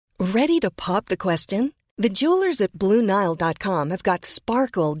Ready to pop the question? The jewelers at BlueNile.com have got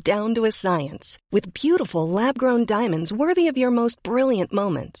sparkle down to a science with beautiful lab-grown diamonds worthy of your most brilliant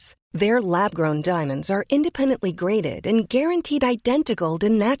moments. Their lab-grown diamonds are independently graded and guaranteed identical to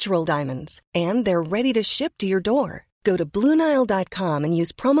natural diamonds, and they're ready to ship to your door. Go to BlueNile.com and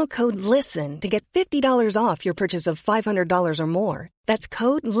use promo code LISTEN to get $50 off your purchase of $500 or more. That's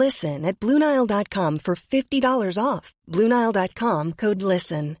code LISTEN at BlueNile.com for $50 off. BlueNile.com, code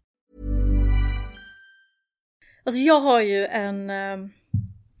LISTEN. Alltså jag har ju en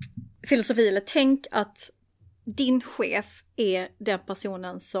filosofi, eller tänk att din chef är den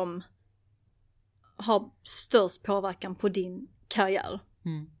personen som har störst påverkan på din karriär.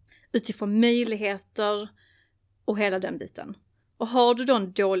 Utifrån möjligheter och hela den biten. Och har du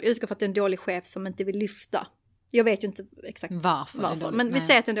då utgår för att det är en dålig chef som inte vill lyfta. Jag vet ju inte exakt varför. Men vi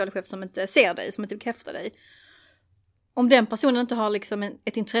säger att det är en dålig chef som inte ser dig, som inte bekräftar dig. Om den personen inte har liksom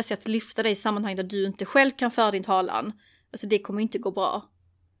ett intresse att lyfta dig i sammanhang där du inte själv kan föra din talan. Alltså det kommer inte gå bra.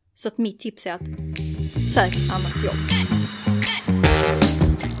 Så att mitt tips är att sök ett annat jobb.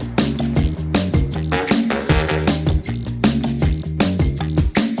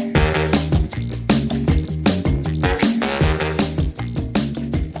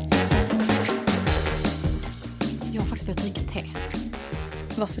 Jag har faktiskt börjat dricka te.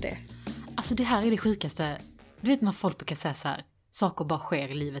 Varför det? Alltså det här är det sjukaste. Du vet när folk brukar säga så här, saker bara sker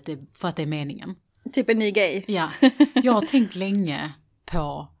i livet för att det är meningen. Typ en ny grej. Ja, jag har tänkt länge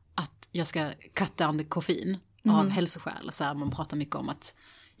på att jag ska cutta under koffein av hälsoskäl. Så här, man pratar mycket om att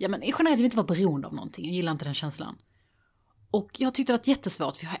generellt jag vill inte vara beroende av någonting. Jag gillar inte den känslan. Och jag tyckte det var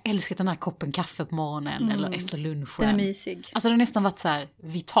jättesvårt, för jag har älskat den här koppen kaffe på morgonen eller efter lunchen. Den är mysig. Alltså det har nästan varit så här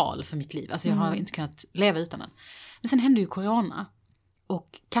vital för mitt liv. Alltså jag har inte kunnat leva utan den. Men sen hände ju corona och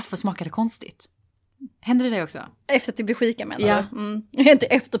kaffe smakade konstigt. Hände det också? Efter att du blev sjuka, menar du? Inte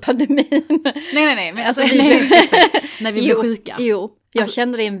efter pandemin. Nej. Men alltså, när vi blev sjuka. Jo, jag alltså,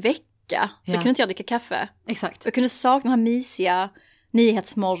 kände det i en vecka. Så kunde inte jag dricka kaffe. Exakt. Jag kunde sakna den här mysiga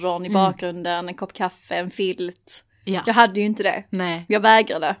nyhetsmorgon i bakgrunden. En kopp kaffe, en filt. Ja. Jag hade ju inte det. Nej. Jag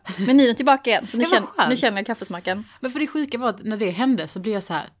vägrade. Men nu är den tillbaka igen. Så nu känner jag kaffesmaken. Men för det sjuka var att när det hände så blev jag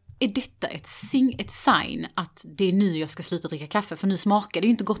så här. Är detta ett sign att det är nu jag ska sluta dricka kaffe? För nu smakar det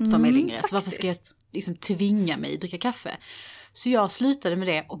ju inte gott för mig längre. Så varför ska jag liksom tvinga mig att dricka kaffe? Så jag slutade med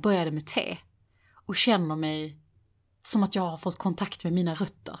det och började med te. Och känner mig som att jag har fått kontakt med mina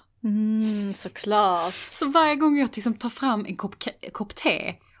rötter. Såklart. Så varje gång jag liksom tar fram en kopp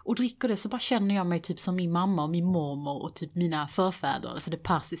te och dricker det, så bara känner jag mig typ som min mamma och min mormor och typ mina förfäder. Alltså det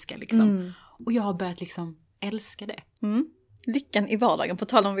persiska liksom. Och jag har börjat liksom älska det. Lyckan i vardagen, på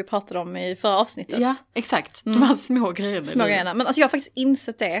tal om vi pratade om i förra avsnittet. Ja, exakt. De här små grejerna. Små grejerna. Men alltså jag har faktiskt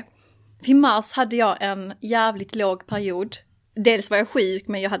insett det. I mars hade jag en jävligt låg period. Dels var jag sjuk,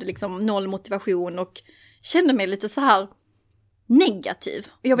 men jag hade liksom noll motivation och kände mig lite så här negativ.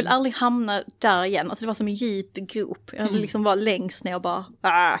 Och jag vill aldrig hamna där igen. Alltså det var som en djup grop. Jag liksom var längst ner och bara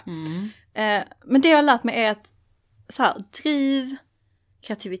men det jag har lärt mig är att så här, driv,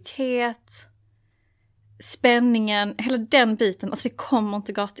 kreativitet, spänningen, hela den biten, alltså det kommer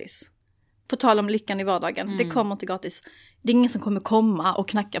inte gratis. På tal om lyckan i vardagen, det kommer inte gratis. Det är ingen som kommer komma och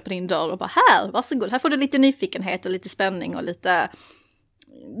knacka på din dörr och bara här, varsågod, här får du lite nyfikenhet och lite spänning och lite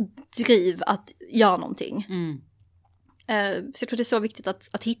driv att göra någonting. Så jag tror det är så viktigt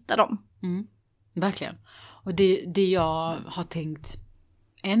att hitta dem. Verkligen. Och det jag har tänkt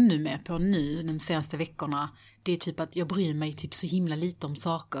ännu mer på nu de senaste veckorna, det är typ att jag bryr mig typ så himla lite om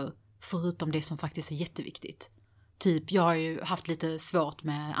saker förutom det som faktiskt är jätteviktigt. Typ, jag har ju haft lite svårt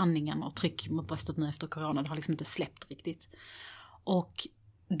med andningen och tryck mot bröstet nu efter corona. Det har liksom inte släppt riktigt. Och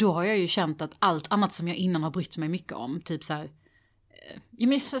då har jag ju känt att allt annat som jag innan har brytt mig mycket om, typ så här,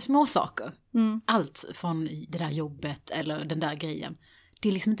 så små saker. Allt från det där jobbet eller den där grejen, det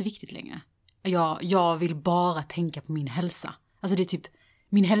är liksom inte viktigt längre. Jag vill bara tänka på min hälsa. Alltså det är typ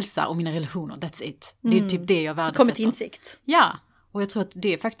min hälsa och mina relationer, that's it. Det är typ det jag värdesätter. Kommer till insikt. Ja, och jag tror att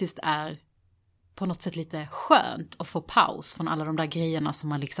det faktiskt är på något sätt lite skönt att få paus från alla de där grejerna som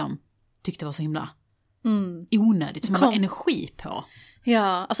man liksom tyckte var så himla onödigt, som man har energi på. Ja,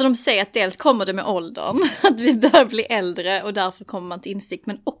 alltså de säger att dels kommer det med åldern, att vi börjar bli äldre och därför kommer man till insikt,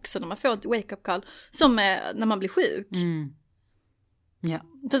 men också när man får ett wake-up call, som när man blir sjuk. Ja.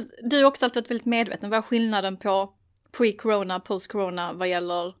 För du har också alltid varit väldigt medveten. Vad är skillnaden på pre-corona, post-corona vad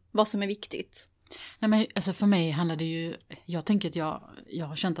gäller vad som är viktigt? Nej, men alltså för mig handlar det ju, jag tänker att jag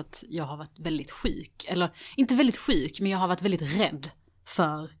har känt att jag har varit väldigt sjuk, eller inte väldigt sjuk, men jag har varit väldigt rädd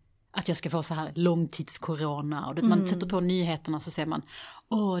för att jag ska få så här långtidscorona, och man sätter på nyheterna så ser man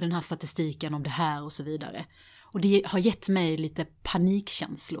den här statistiken om det här och så vidare. Och det har gett mig lite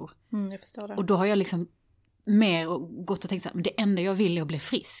panikkänslor. Jag förstår det. Och då har jag liksom mer gått och tänkt så här, men det enda jag vill är att bli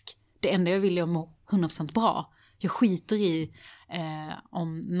frisk. Det enda jag vill är att må 100% bra. Jag skiter i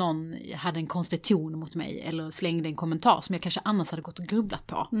om någon hade en konstig ton mot mig eller slängde en kommentar som jag kanske annars hade gått och grubblat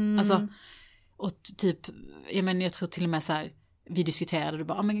på. Alltså, och typ, jag tror till och med så här, vi diskuterade det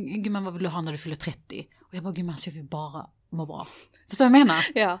bara, men gumman, vad vill du ha när du fyller 30? Och jag bara, gumman, så jag vill bara må bra. Förstår du vad jag menar?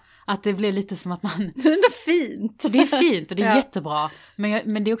 Ja. Att det blir lite som att man... Det är fint. Det är fint och det är jättebra.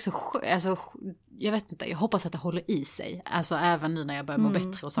 Men det är också, alltså, jag vet inte, jag hoppas att det håller i sig. Alltså även nu när jag börjar må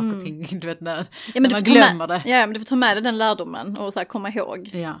bättre och saker och ting, du vet, när man glömmer det. Ja, men du får ta med dig den lärdomen och så här komma ihåg.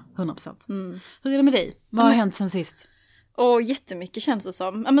 Ja, 100%. Hur är det med dig? Vad har hänt sen sist? Och jättemycket känns det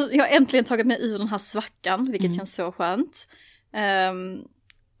som. Jag har äntligen tagit mig ur den här svackan, vilket känns så skönt.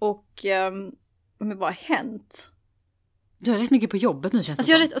 Men vad har hänt? Du har rätt mycket på jobbet nu, känns det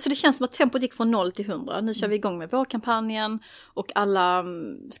som. Alltså det känns som att tempot gick från 0 till 100. Nu kör vi igång med vårkampanjen och alla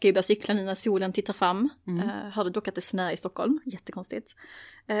ska ju börja cykla nu när solen tittar fram. Hörde dock att det snöar i Stockholm, jättekonstigt.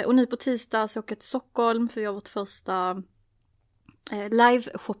 Och nu på tisdag så åker jag till Stockholm för jag har vårt första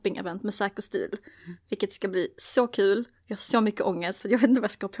live-shopping-event med Säker stil. Vilket ska bli så kul. Jag har så mycket ångest för jag vet inte vad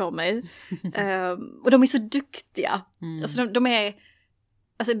jag ska ha på mig. Och de är så duktiga. Alltså de är...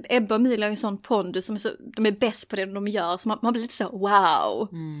 Alltså Ebba och Emilia har ju en sån pondus som de är bäst på det de gör. Så man blir lite så wow.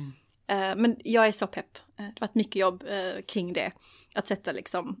 Men jag är så pepp. Det har varit mycket jobb kring det. Att sätta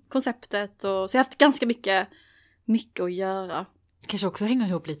liksom konceptet. Så jag har haft ganska mycket att göra. Kanske också hänger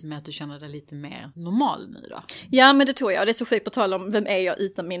ihop lite med att du känner dig lite mer normal nu då? Ja, men det tror jag. Det är så sjukt på tal om vem är jag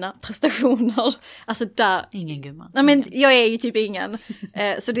utan mina prestationer. Alltså där... Ingen gumman. Nej, men jag är ju typ ingen.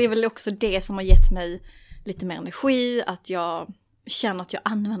 Så det är väl också det som har gett mig lite mer energi. Att jag känner att jag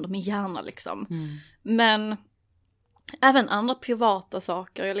använder min hjärna liksom. Men även andra privata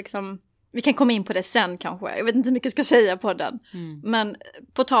saker. Vi kan komma in på det sen kanske. Jag vet inte hur mycket jag ska säga på den. Men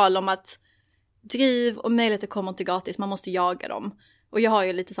på tal om att driv och möjligheter kommer inte gratis. Man måste jaga dem. Och jag har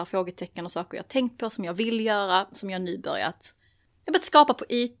ju lite så här frågetecken och saker jag tänkt på som jag vill göra. Som jag nu börjat skapa på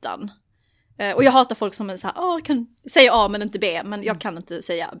ytan. Och jag hatar folk som är så här, kan säga A men inte B. Men jag kan inte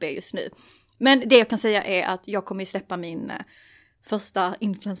säga B just nu. Men det jag kan säga är att jag kommer ju släppa min första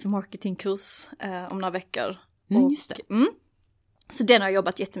influencer marketing-kurs om några veckor. Just det. Så den har jag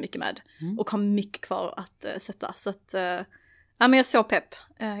jobbat jättemycket med. Och har mycket kvar att sätta. Så att, men jag är så pepp.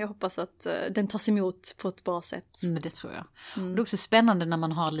 Jag hoppas att den tas emot på ett bra sätt. Men det tror jag. Och det är också spännande när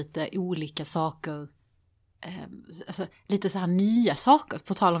man har lite olika saker. Alltså lite så här nya saker.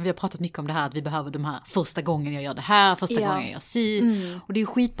 På tal om, vi har pratat mycket om det här. Att vi behöver de här första gången jag gör det här. Första gången jag gör si. Och det är ju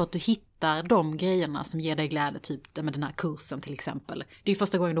skitbra att du hittar de grejerna som ger dig glädje. Typ med den här kursen till exempel. Det är ju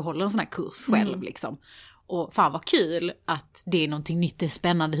första gången du håller en sån här kurs själv liksom. Och fan vad kul att det är någonting nytt, det är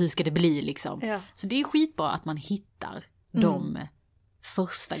spännande, hur ska det bli liksom. Ja. Så det är skitbra att man hittar de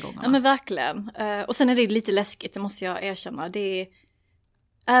första gångerna. Ja men verkligen. Och sen är det lite läskigt, det måste jag erkänna. Det är,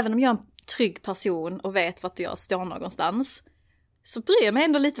 även om jag är en trygg person och vet vart jag står någonstans, så bryr jag mig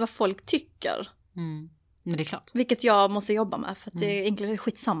ändå lite vad folk tycker. Men det är klart. Vilket jag måste jobba med, för att det är egentligen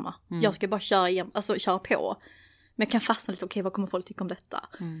skitsamma. Jag ska bara köra på. Men jag kan fastna lite, okej, vad kommer folk tycka om detta?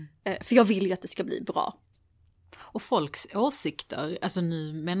 För jag vill ju att det ska bli bra. Och folks åsikter, alltså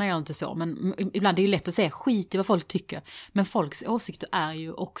nu menar jag inte så, men ibland är det ju lätt att säga skit i vad folk tycker. Men folks åsikter är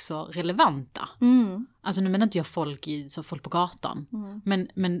ju också relevanta. Alltså nu menar inte jag folk på gatan.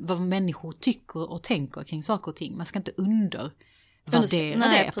 Men vad människor tycker och tänker kring saker och ting. Man ska inte undervärdera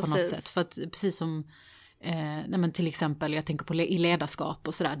det på något sätt. För att precis som men till exempel, jag tänker på i ledarskap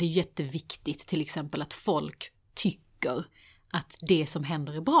och sådär. Det är jätteviktigt till exempel att folk tycker att det som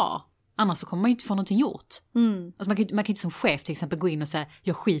händer är bra. Annars så kommer man ju inte få någonting gjort. Alltså man kan inte som chef till exempel gå in och säga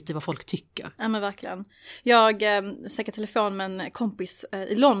jag skiter i vad folk tycker. Ja men verkligen. Jag snackade telefon med en kompis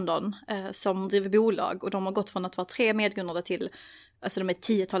i London som driver bolag. Och de har gått från att vara 3 medgrundare till, alltså de är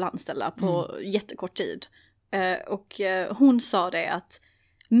 10-tal anställda på jättekort tid. Och hon sa det att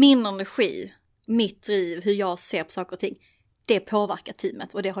min energi, mitt driv, hur jag ser på saker och ting, det påverkar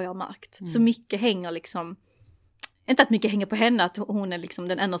teamet och det har jag märkt. Så mycket hänger liksom, inte att mycket hänger på henne, att hon är liksom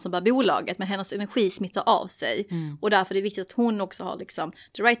den enda som bär bolaget, men hennes energi smittar av sig. Och därför är det viktigt att hon också har liksom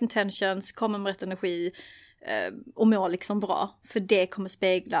the right intentions, kommer med rätt energi och mår liksom bra. För det kommer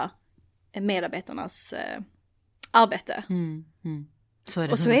spegla medarbetarnas arbete. Så är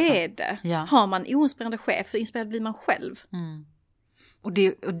det. Och så är det. Ja. Har man oinspirerande chef, hur inspirerad blir man själv? Och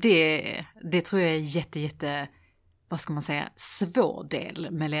det tror jag är jätte vad ska man säga, svår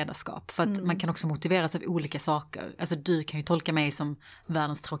del med ledarskap. För att man kan också motiveras av olika saker. Alltså du kan ju tolka mig som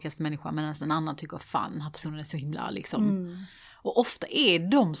världens tråkigaste människa, medan en annan tycker fan, den här personen är så himla liksom. Och ofta är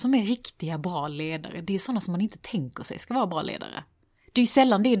de som är riktiga bra ledare, det är sådana som man inte tänker sig ska vara bra ledare. Det är ju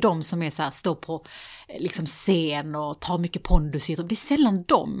sällan det är de som är så här, står på liksom scen och tar mycket pondus i. Det är sällan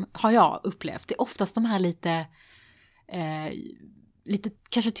de, har jag upplevt. Det är oftast de här lite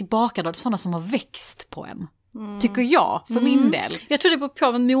kanske tillbaka då, sådana som har växt på en. Tycker jag, för min del. Jag tror det beror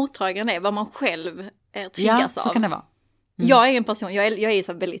på vad mottagaren är, vad man själv triggas av. Så kan det vara. Jag är en person, jag är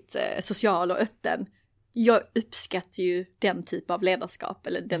så väldigt social och öppen. Jag uppskattar ju den typ av ledarskap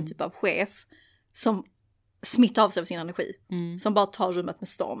eller den typ av chef som smittar av sig av sin energi. Som bara tar rummet med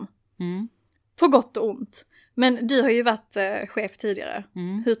storm. På gott och ont. Men du har ju varit chef tidigare.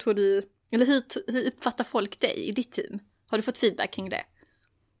 Hur tror du, eller hur uppfattar folk dig i ditt team? Har du fått feedback kring det?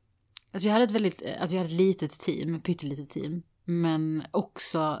 Alltså jag hade ett litet team, pyttelitet team. Men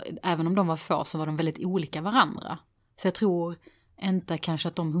också, även om de var få så var de väldigt olika varandra. Så jag tror inte kanske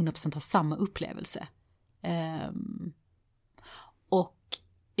att de 100% har samma upplevelse. Och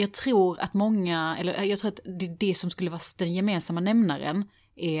jag tror att jag tror att det som skulle vara den gemensamma nämnaren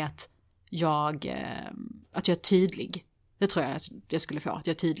är att jag är tydlig. Det tror jag att jag skulle få, att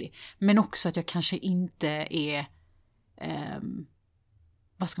jag är tydlig. Men också att jag kanske inte är,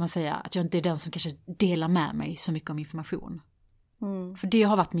 vad ska man säga, att jag inte är den som kanske delar med mig så mycket om information. För det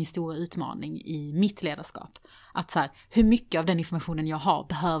har varit min stora utmaning i mitt ledarskap. Att så här, hur mycket av den informationen jag har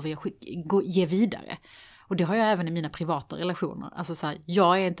behöver jag ge vidare. Och det har jag även i mina privata relationer. Alltså så här,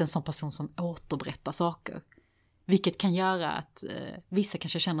 jag är inte en sån person som återberättar saker. Vilket kan göra att vissa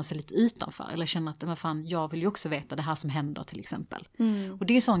kanske känner sig lite utanför. Eller känner att jag vill ju också veta det här som händer till exempel. Och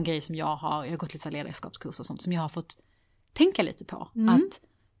det är en sån grej som jag har gått lite ledarskapskurser och sånt som jag har fått tänka lite på. Att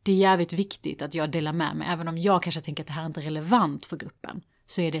det är jävligt viktigt att jag delar med mig. Även om jag kanske tänker att det här inte är relevant för gruppen.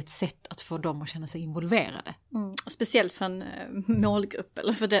 Så är det ett sätt att få dem att känna sig involverade. Speciellt för en målgrupp.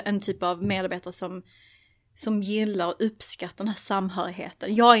 Eller för en typ av medarbetare som gillar och uppskattar den här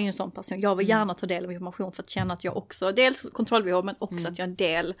samhörigheten. Jag är ju en sån person. Jag vill gärna ta del av information för att känna att jag också, dels kontrollbehov men också att jag är en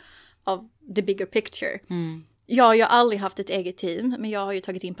del av the bigger picture. Jag har aldrig haft ett eget team, men jag har ju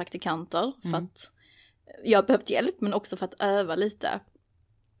tagit in praktikanter för att jag har behövt hjälp, men också för att öva lite.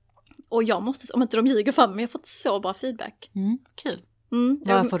 Och jag måste, om inte de ljuger för mig, men jag har fått så bra feedback. Kul.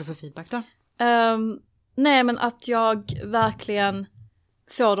 Vad får du för feedback då? Nej, men att jag verkligen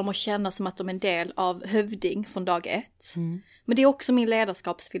får dem att känna som att de är en del av hövding från dag ett. Men det är också min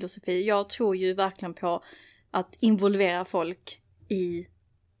ledarskapsfilosofi. Jag tror ju verkligen på att involvera folk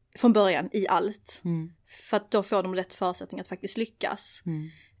från början i allt. För att då får de rätt förutsättning att faktiskt lyckas.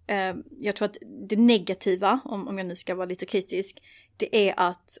 Jag tror att det negativa, om jag nu ska vara lite kritisk, det är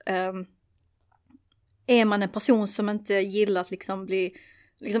att är man en person som inte gillar att liksom bli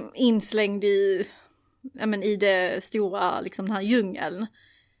liksom inslängd i det stora, liksom den här djungeln,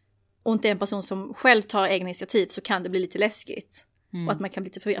 och inte en person som själv tar egna initiativ, så kan det bli lite läskigt. Och att man kan bli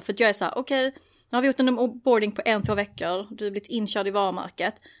lite förvirrad. För att jag är så här, okej, nu har vi gjort en onboarding på 1-2 veckor. Du har blivit inkörd i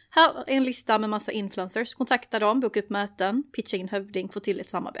varumärket. Här är en lista med massa influencers. Kontakta dem, boka upp möten, pitcha in hövding, få till ett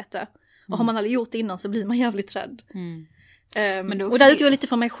samarbete. Och har man aldrig gjort det innan så blir man jävligt rädd. Men och där utgår jag lite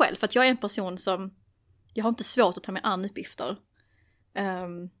för mig själv. För att jag är en person som, jag har inte svårt att ta mig an uppgifter.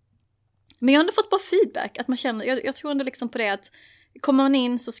 Men jag har ändå fått bra feedback. Att man känner, jag tror ändå liksom på det att kommer man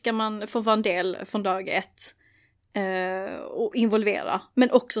in så ska man få vara en del från dag ett. Och involvera.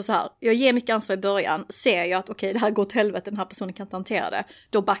 Men också så här, jag ger mycket ansvar i början. Ser jag att okej, det här går till helvete, den här personen kan inte hantera det,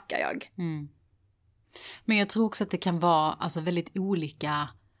 då backar jag. Men jag tror också att det kan vara alltså väldigt olika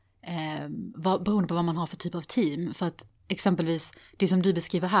beroende på vad man har för typ av team. För att exempelvis det som du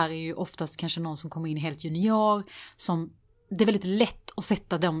beskriver här är ju oftast kanske någon som kommer in helt junior, som det är väldigt lätt att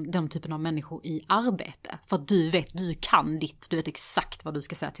sätta de typen av människor i arbete. För att du kan ditt, du vet exakt vad du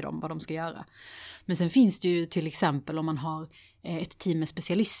ska säga till dem, vad de ska göra. Men sen finns det ju till exempel om man har ett team med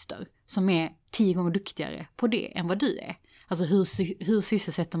specialister som är 10 gånger duktigare på det än vad du är. Alltså hur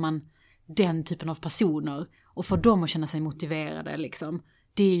sysselsätter man den typen av personer och får dem att känna sig motiverade liksom.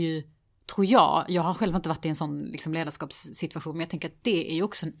 Det är ju, tror jag har själv inte varit i en sån liksom ledarskapssituation, men jag tänker att det är ju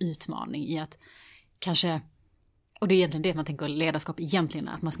också en utmaning i att kanske. Och det är egentligen det man tänker ledarskap egentligen,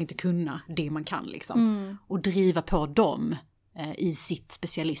 att man ska inte kunna det man kan liksom. Och driva på dem i sitt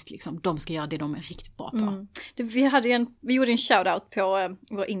specialist liksom. De ska göra det de är riktigt bra på. Vi gjorde en shoutout på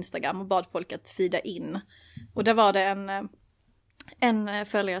vår Instagram och bad folk att feeda in. Och där var det en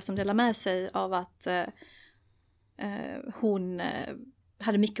följare som delade med sig av att hon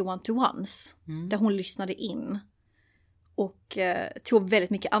hade mycket one-to-ones. Där hon lyssnade in. Och tog väldigt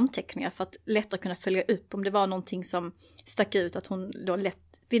mycket anteckningar för att lättare kunna följa upp om det var någonting som stack ut, att hon då lätt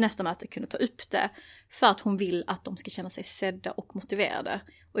vid nästa möte kunde ta upp det. För att hon vill att de ska känna sig sedda och motiverade.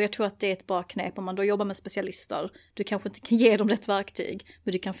 Och jag tror att det är ett bra knep om man då jobbar med specialister. Du kanske inte kan ge dem rätt verktyg,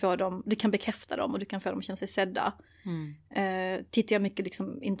 men du kan bekräfta dem och du kan få dem att känna sig sedda. Tittar jag mycket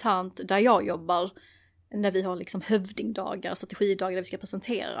liksom internt där jag jobbar, när vi har liksom hövdingdagar, strategidagar där vi ska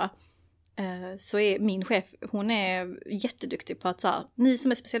presentera, så är min chef, hon är jätteduktig på att så här, ni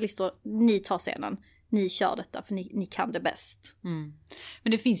som är specialister, ni tar scenen, ni kör detta för ni kan det bäst.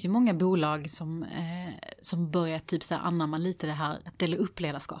 Men det finns ju många bolag som börjar typ så här anamma lite det här, att dela upp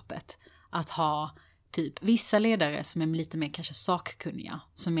ledarskapet. Att ha typ vissa ledare som är lite mer kanske sakkunniga,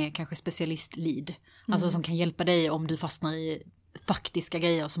 som är kanske specialist-lead. Alltså som kan hjälpa dig om du fastnar i faktiska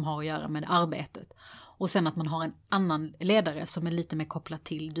grejer som har att göra med arbetet. Och sen att man har en annan ledare som är lite mer kopplad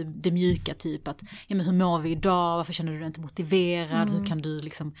till det mjuka, typ att ja, men hur mår vi idag, varför känner du dig inte motiverad, hur kan du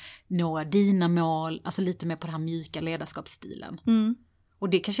liksom nå dina mål, alltså lite mer på den här mjuka ledarskapsstilen. Och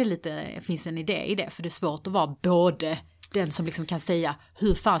det kanske finns en idé i det, för det är svårt att vara både den som liksom kan säga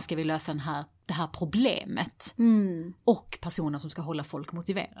hur fan ska vi lösa det här problemet och personer som ska hålla folk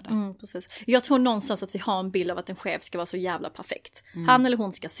motiverade. Precis. Jag tror någonstans att vi har en bild av att en chef ska vara så jävla perfekt. Han eller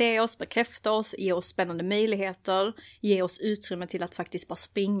hon ska se oss, bekräfta oss, ge oss spännande möjligheter, ge oss utrymme till att faktiskt bara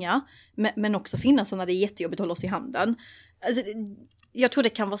springa, men också finnas när det är jättejobbigt att hålla oss i handen. Alltså, jag tror det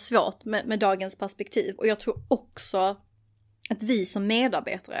kan vara svårt med dagens perspektiv, och jag tror också att vi som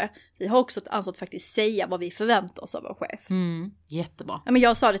medarbetare, vi har också ett ansvar att faktiskt säga vad vi förväntar oss av vår chef. Jättebra. Ja, men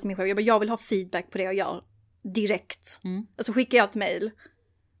jag sa det till min chef, jag vill ha feedback på det jag gör direkt. Alltså skickar jag ett mejl,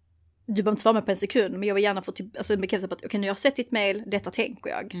 du behöver inte svara med på en sekund, men jag vill gärna få bekräfta på att okej, nu har jag sett ditt mejl, detta tänker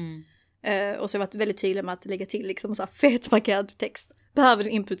jag. Och så har jag varit väldigt tydlig med att lägga till liksom så här fetmarkerad text. Behöver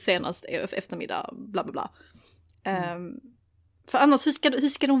din input senast eftermiddag, bla bla bla. För annars, hur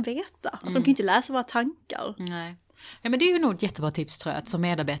ska de veta? Alltså de kan ju inte läsa våra tankar. Nej. Ja, men det är ju nog ett jättebra tips, tror jag, att som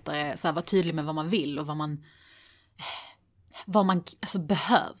medarbetare så här, vara tydlig med vad man vill och vad man alltså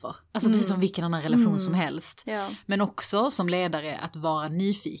behöver. Alltså precis som vilken annan relation som helst. Ja. Men också som ledare att vara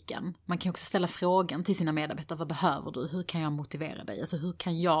nyfiken. Man kan också ställa frågan till sina medarbetare: vad behöver du? Hur kan jag motivera dig? Alltså hur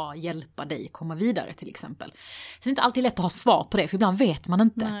kan jag hjälpa dig komma vidare, till exempel? Så det är inte alltid lätt att ha svar på det, för ibland vet man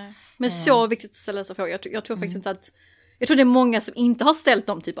inte. Nej. Men så viktigt att ställa sig frågor. Jag tror faktiskt inte att... Jag tror det är många som inte har ställt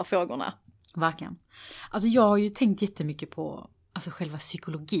de typ av frågorna. Verkligen. Alltså jag har ju tänkt jättemycket på alltså själva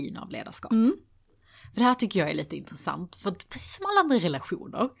psykologin av ledarskap. För det här tycker jag är lite intressant. För precis som alla andra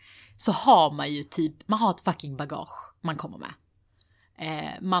relationer så har man ju man har ett fucking bagage man kommer med.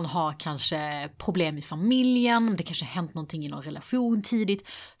 Man har kanske problem i familjen, det kanske har hänt någonting i någon relation tidigt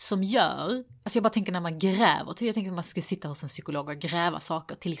som gör, alltså jag bara tänker när man gräver, jag tänker att man ska sitta hos en psykolog och gräva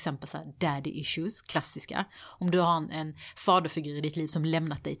saker, till exempel så här daddy issues, klassiska. Om du har en faderfigur i ditt liv som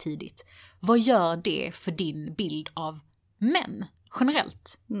lämnat dig tidigt, vad gör det för din bild av män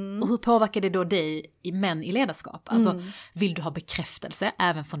generellt? Och hur påverkar det då dig i män i ledarskap? Alltså vill du ha bekräftelse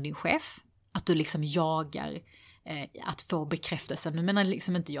även från din chef? Att du liksom jagar att få bekräftelse. Nu menar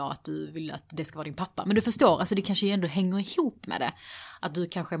liksom inte jag att du vill att det ska vara din pappa, men du förstår, alltså det kanske ändå hänger ihop med det. Att du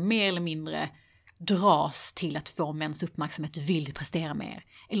kanske mer eller mindre dras till att få mäns uppmärksamhet, du vill prestera mer.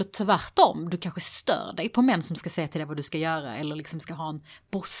 Eller tvärtom, du kanske stör dig på män som ska säga till dig vad du ska göra, eller liksom ska ha en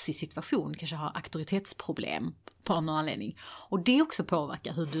bossig situation, kanske ha auktoritetsproblem på någon anledning. Och det också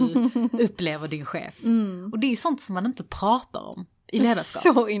påverkar hur du upplever din chef. Och det är sånt som man inte pratar om i ledarskap.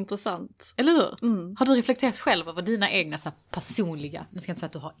 Så intressant. Eller hur? Har du reflekterat själv över dina egna så här, personliga, nu ska jag inte säga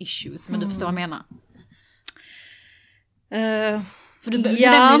att du har issues, men du förstår vad jag menar. För du nämnde ju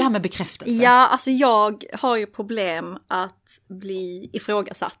det här med bekräftelse. Ja, alltså jag har ju problem att bli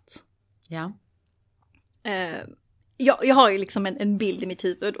ifrågasatt. Ja. Jag har ju liksom en bild i mitt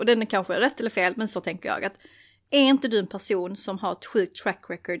huvud, och den är kanske rätt eller fel, men så tänker jag att är inte du en person som har ett sjukt track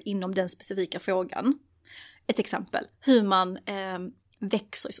record inom den specifika frågan? Ett exempel, hur man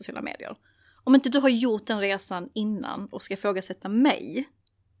växer i sociala medier. Om inte du har gjort den resan innan och ska ifrågasätta mig,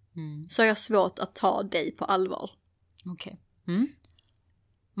 så är jag svårt att ta dig på allvar. Okej.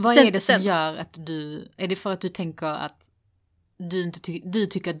 Vad är det som gör att är det för att du tänker att du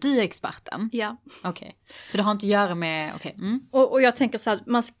tycker att du är experten? Ja. Okej. Så det har inte att göra med, Och jag tänker så här,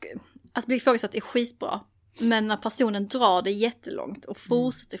 att bli ifrågasatt är skitbra. Men när personen drar det jättelångt och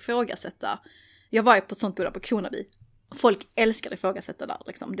fortsätter ifrågasätta. Jag var ju på ett sånt bolag på Kronaby. Folk älskade ifrågasätta där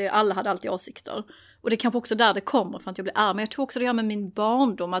liksom. Alla hade alltid åsikter. Och det är kanske också där det kommer från att jag blir arg. Men jag tror också det gör med min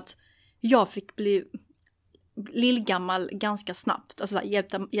barndom att jag fick bli lillgammal ganska snabbt. Alltså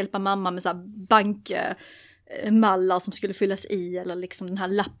hjälpa mamma med så här mallar som skulle fyllas i, eller liksom den här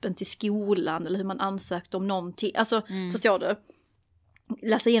lappen till skolan, eller hur man ansökte om någonting. Alltså, förstår du?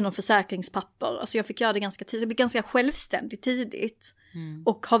 Läsa igenom försäkringspapper. Alltså jag fick göra det ganska tidigt. Jag blev ganska självständig tidigt.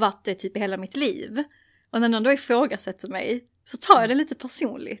 Och har varit det typ i hela mitt liv. Och när någon då ifrågasätter mig så tar jag det lite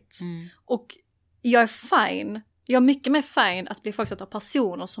personligt. Och jag är fine. Jag är mycket mer fine att bli ifrågasatt av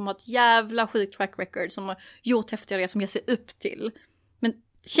personer som har ett jävla sjukt track record, som har gjort häftiga grejer som jag ser upp till. Men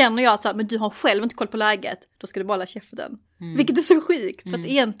känner jag att så här, men du har själv inte koll på läget, då ska du bara hålla käften. Vilket är så sjukt, för att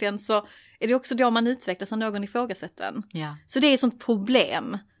egentligen så är det också då man utvecklas när någon ifrågasätter en. Ja. Så det är ett sånt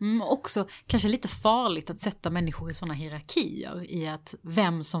problem. Också kanske lite farligt att sätta människor i såna hierarkier, i att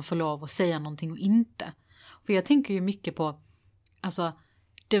vem som får lov att säga någonting och inte. För jag tänker ju mycket på, alltså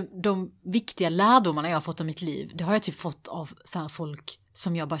de viktiga lärdomarna jag har fått av mitt liv, det har jag typ fått av så här folk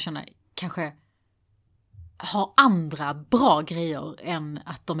som jag bara känner kanske har andra bra grejer än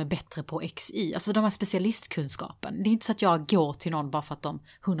att de är bättre på XY. Alltså de har specialistkunskapen. Det är inte så att jag går till någon bara för att de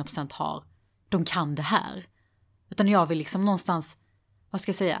 100% de kan det här. Utan jag vill liksom någonstans, vad ska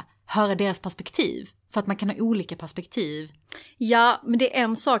jag säga, höra deras perspektiv. För att man kan ha olika perspektiv. Ja, men det är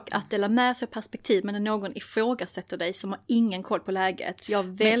en sak att dela med sig av perspektiv, men när någon ifrågasätter dig som har ingen koll på läget. Jag har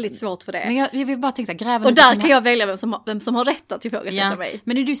väldigt svårt för det. Men jag vill bara tänka, gräva och där kan jag välja vem som har rätt att ifrågasätta mig.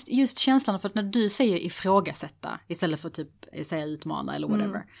 Men det är just känslan för att när du säger ifrågasätta istället för typ säga utmana eller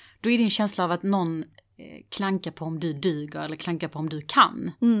whatever. Då är det en känsla av att någon klankar på om du duger eller klankar på om du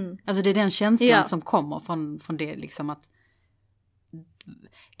kan. Alltså det är den känslan som kommer från det liksom att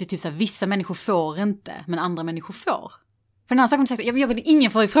det är typ så här, vissa människor får inte, men andra människor får. För en annan sak om sagt, jag vill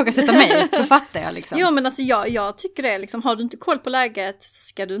ingen får ifrågasätta mig, då fattar jag liksom. Jo, men alltså jag tycker det liksom, har du inte koll på läget så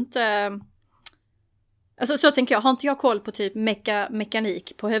ska du inte, alltså så tänker jag, har inte jag koll på typ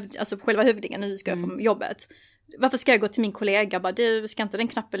mekanik på alltså på själva hövdingen när du ska från jobbet. Varför ska jag gå till min kollega och bara, du, ska inte den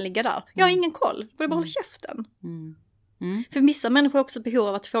knappen ligga där? Jag har ingen koll, får du bara hålla käften. För vissa människor har också behov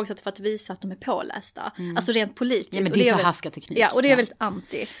av att ifrågasätta för att visa att de är pålästa. Alltså rent politiskt. Ja, men det är så härskarteknik. Ja, och det är väldigt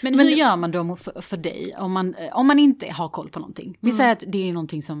anti. Men hur gör man då för dig om man inte har koll på någonting? Vi säger att det är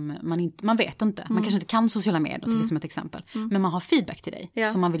någonting som man vet inte. Man kanske inte kan sociala medier till som ett exempel. Men man har feedback till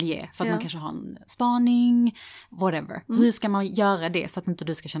dig som man vill ge. För att man kanske har en spaning, whatever. Hur ska man göra det för att inte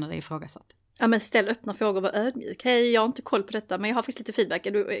du ska känna dig ifrågasatt? Ja, men ställ öppna frågor, var ödmjuk. Hej, jag har inte koll på detta, men jag har faktiskt lite feedback.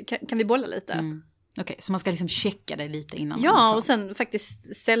 Kan vi bolla lite? Okej, så man ska liksom checka det lite innan. Ja, och sen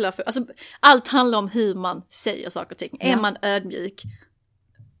faktiskt ställa för, alltså allt handlar om hur man säger saker och ting. Är man ödmjuk,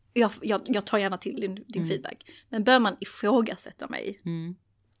 jag tar gärna till din feedback. Men bör man ifrågasätta mig,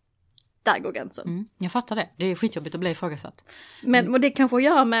 där går gränsen. Jag fattar det. Det är skitjobbigt att bli ifrågasatt. Men och det kanske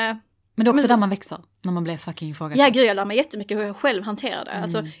gör med... Men det är också där man växer, när man blir fucking ifrågasatt. Ja, gud, jag lär mig jättemycket hur jag själv hanterar det.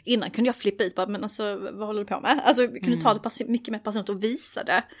 Alltså, innan kunde jag flippa ut, men alltså, vad håller du på med? Alltså, jag kunde ta det mycket mer personligt och visa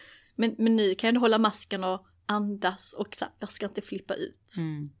det. Men nu kan jag hålla masken och andas och så, jag ska inte flippa ut.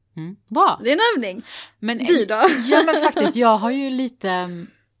 Bra. Det är en övning. Men du då? Ja, men faktiskt, jag har ju lite...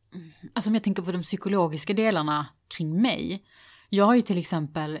 Alltså om jag tänker på de psykologiska delarna kring mig. Jag har ju till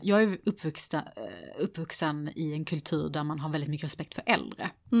exempel... Jag är uppvuxen i en kultur där man har väldigt mycket respekt för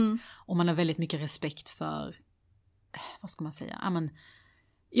äldre. Och man har väldigt mycket respekt för... Vad ska man säga?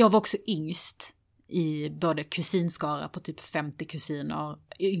 Jag var också yngst i både kusinskara på typ 50 kusiner,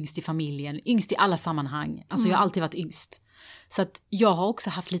 yngst i familjen, yngst i alla sammanhang. Alltså jag har alltid varit yngst. Så att jag har också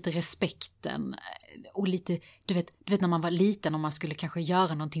haft lite respekten och lite, du vet när man var liten och man skulle kanske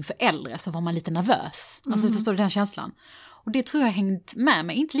göra någonting för äldre så var man lite nervös. Alltså förstår du den känslan? Och det tror jag har hängt med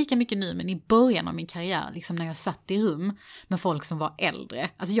mig, inte lika mycket nu men i början av min karriär, liksom när jag satt i rum med folk som var äldre.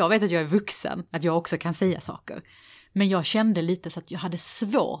 Alltså jag vet att jag är vuxen, att jag också kan säga saker. Men jag kände lite så att jag hade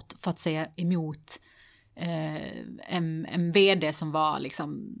svårt för att säga emot en vd som var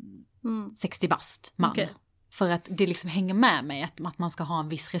liksom 60 bast man. Okay. För att det liksom hänger med mig att man ska ha en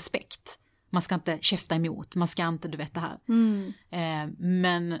viss respekt. Man ska inte käfta emot, man ska inte, du vet det här.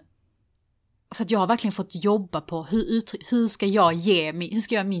 Men så att jag har verkligen fått jobba på hur ska jag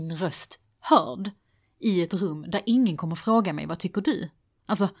göra min röst hörd i ett rum där ingen kommer fråga mig, vad tycker du?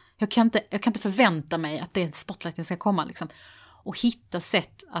 Alltså, jag kan inte förvänta mig att det spotlighten ska komma liksom. Och hitta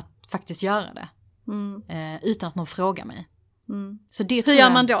sätt att faktiskt göra det. Utan att någon frågar mig. Så det hur gör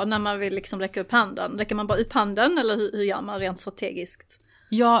man då när man vill liksom räcka upp handen? Räcker man bara upp handen eller hur gör man rent strategiskt?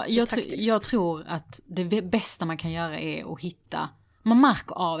 Ja, jag tror att det bästa man kan göra är att hitta... Man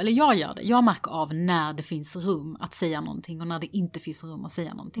märker av, eller jag gör det. Jag märker av när det finns rum att säga någonting och när det inte finns rum att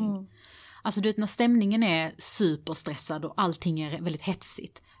säga någonting. Alltså du vet, när stämningen är superstressad och allting är väldigt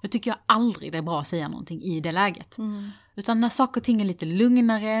hetsigt. Då tycker jag aldrig det är bra att säga någonting i det läget. Utan när saker och ting är lite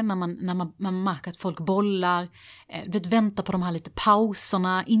lugnare, när man märker att folk bollar. Du vet, vänta på de här lite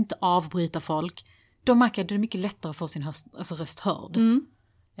pauserna, inte avbryta folk. då märker jag att det är mycket lättare att få sin röst hörd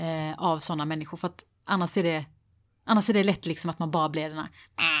av sådana människor. För att annars är det lätt liksom att man bara blir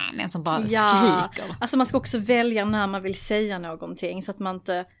den som bara skriker. Alltså man ska också välja när man vill säga någonting så att man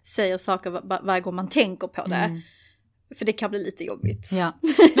inte säger saker varje gång man tänker på det. För det kan bli lite jobbigt. Ja.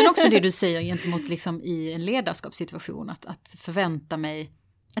 Men också det du säger gentemot liksom i en ledarskapssituation. Att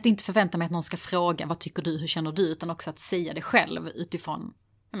inte förvänta mig att någon ska fråga vad tycker du, hur känner du, utan också att säga det själv utifrån,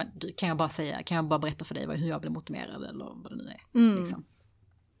 kan jag bara berätta för dig hur jag blir motiverad eller vad det nu är. Liksom.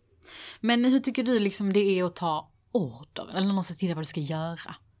 Men hur tycker du liksom det är att ta order eller någon säger till dig vad du ska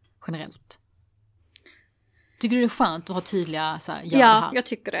göra generellt? Tycker du det är skönt att ha tydliga så här, det här? Jag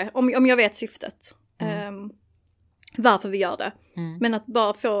tycker det. Om jag vet syftet. Varför vi gör det. Men att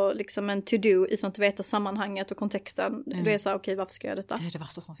bara få liksom en to-do utan att veta sammanhanget och kontexten. Det är så här, okej, varför ska jag göra detta? Det är det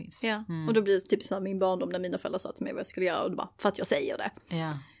värsta som finns. Ja. Och då blir det typ så här min barndom när mina föräldrar sa till mig vad jag skulle göra. Och då bara, för att jag säger det.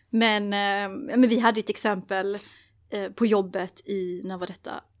 Ja. Men vi hade ett exempel på jobbet när var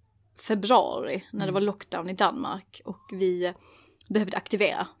detta? Februari. När det var lockdown i Danmark. Och vi behövde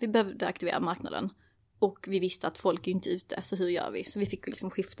aktivera marknaden. Och vi visste att folk är inte ute, så hur gör vi? Så vi fick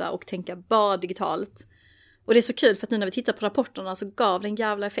liksom skifta och tänka bara digitalt. Och det är så kul för att nu när vi tittar på rapporterna så gav det en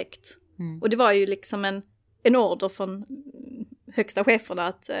jävla effekt. Och det var ju liksom en order från högsta cheferna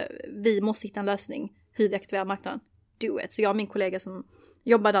att vi måste hitta en lösning hur vi aktiverar marknaden. Do it. Så jag och min kollega som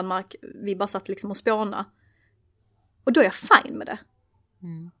jobbar i Danmark, vi bara satt liksom och spåna. Och då är jag fine med det.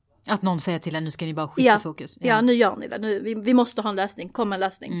 Att någon säger till en, nu ska ni bara skifta fokus. Ja, nu gör ni det. Vi måste ha en lösning, kom en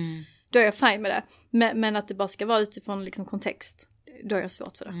lösning. Då är jag fine med det. Men att det bara ska vara utifrån liksom kontext, då är jag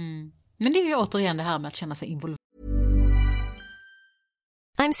svårt för det. Men det är ju återigen det här med att känna sig involverad.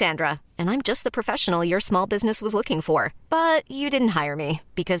 I'm Sandra, and I'm just the professional your small business was looking for. But you didn't hire me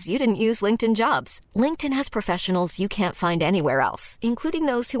because you didn't use LinkedIn Jobs. LinkedIn has professionals you can't find anywhere else, including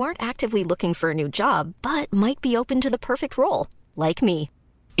those who aren't actively looking for a new job, but might be open to the perfect role, like me.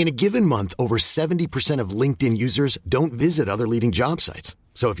 In a given month, over 70% of LinkedIn users don't visit other leading job sites.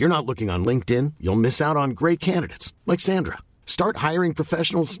 So if you're not looking on LinkedIn, you'll miss out on great candidates like Sandra. Start hiring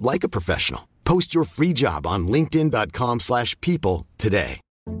professionals like a professional. Post your free job on linkedin.com/people today.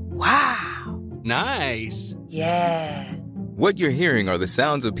 Wow. Nice. Yeah. What you're hearing are the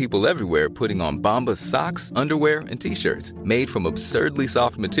sounds of people everywhere putting on Bombas socks, underwear, and T-shirts made from absurdly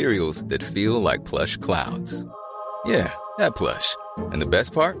soft materials that feel like plush clouds. Yeah, that plush. And the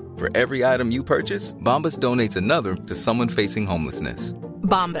best part? For every item you purchase, Bombas donates another to someone facing homelessness.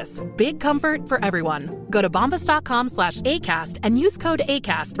 Bombas. Big comfort for everyone. Go to bombas.com/ACAST and use code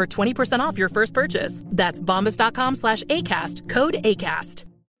ACAST for 20% off your first purchase. That's bombas.com/ACAST. Code ACAST.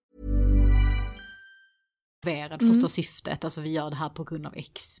 Förstå syftet, alltså vi gör det här på grund av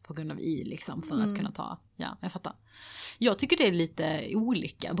X, på grund av Y liksom, för att kunna ta, jag fattar. Jag tycker det är lite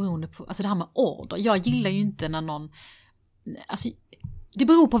olika beroende på, alltså det här med order. Jag gillar ju inte när någon, alltså det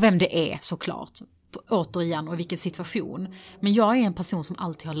beror på vem det är såklart, återigen, och vilken situation. Men jag är en person som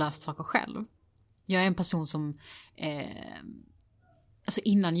alltid har löst saker själv. Jag är en person som alltså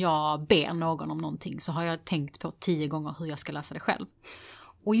innan jag ber någon om någonting så har jag tänkt på 10 gånger hur jag ska lösa det själv.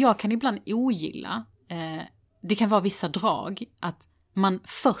 Och jag kan ibland ogilla, det kan vara vissa drag att man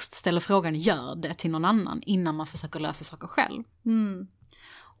först ställer frågan, gör det till någon annan innan man försöker lösa saker själv.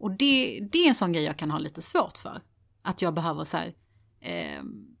 Och det är en sån grej jag kan ha lite svårt för. Att jag behöver så här,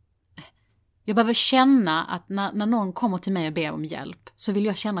 jag behöver känna att när någon kommer till mig och ber om hjälp så vill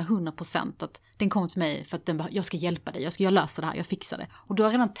jag känna 100% att den kommer till mig för att jag ska hjälpa dig, jag löser det här, jag fixar det. Och då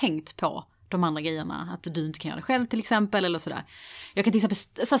har jag redan tänkt på de andra grejerna, att du inte kan göra det själv till exempel eller sådär. Jag kan till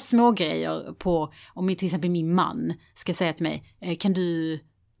exempel så små grejer på, om till exempel min man ska säga till mig, kan du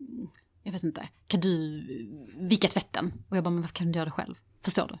vika tvätten? Och jag bara, men varför kan du göra det själv?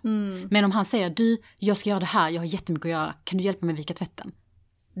 Förstår du? Men om han säger, jag ska göra det här, jag har jättemycket att göra, kan du hjälpa mig vika tvätten?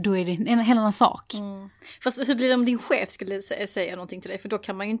 Då är det en helt annan sak. Fast hur blir det om din chef skulle säga någonting till dig? För då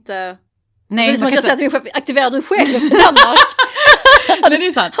kan man ju inte... Nej, så man kan säga till min chef, aktiverar du själv i Danmark?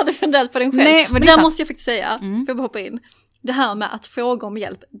 Har du funderat på den själv? Nej, men där måste jag faktiskt säga, får jag bara hoppa in. Det här med att fråga om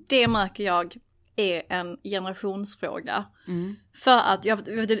hjälp, det märker jag är en generationsfråga. För att jag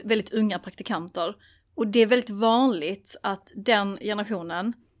har väldigt unga praktikanter. Och det är väldigt vanligt att den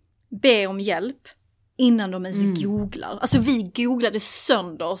generationen ber om hjälp innan de ens googlar. Alltså vi googlade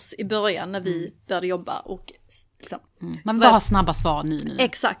sönders i början när vi började jobba. Och liksom, man vill bara ha snabba svar nu.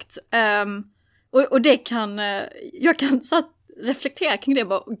 Exakt. Och det kan, jag kan så att reflektera kring det.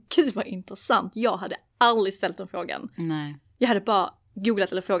 Bara, gud vad intressant. Jag hade aldrig ställt den frågan. Nej. Jag hade bara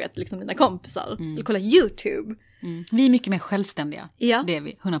googlat eller frågat liksom mina kompisar. Eller kollat YouTube. Vi är mycket mer självständiga. Ja. Det är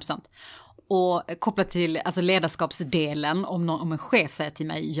vi, 100%. Och kopplat till alltså ledarskapsdelen, om en chef säger till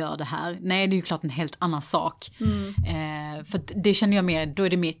mig gör det här. Nej, det är ju klart en helt annan sak. För det känner jag mer, då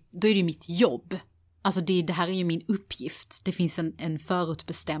är det mitt jobb. Alltså det här är ju min uppgift. Det finns en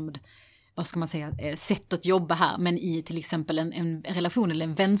förutbestämd, vad ska man säga, sätt att jobba här. Men i till exempel en relation eller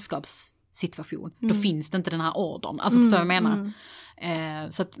en vänskapssituation, då finns det inte den här ordern. Alltså förstår jag vad jag menar?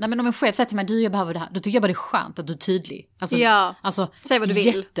 Så att, nej, men om en chef säger till mig, jag behöver det här, då tycker jag bara det är skönt att du är tydlig. Alltså säg vad du vill.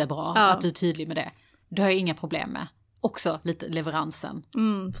 Jättebra att du är tydlig med det. Det har jag inga problem med. Också lite leveransen.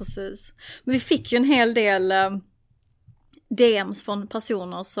 Precis. Men vi fick ju en hel del DMs från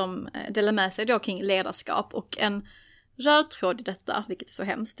personer som delar med sig då kring ledarskap. Och en röd tråd i detta, vilket är så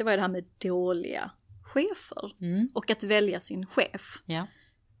hemskt, det var ju det här med dåliga chefer. Och att välja sin chef. Ja.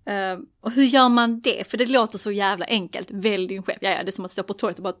 Och hur gör man det? För det låter så jävla enkelt. Välj din chef. Ja, det är som att stå på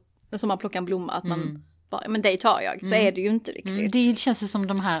torget och bara, som man plockar en blomma. Att man bara, men det tar jag. Så är det ju inte riktigt. Det känns som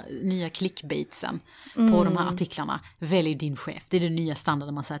de här nya clickbaitsen på de här artiklarna. Välj din chef. Det är det nya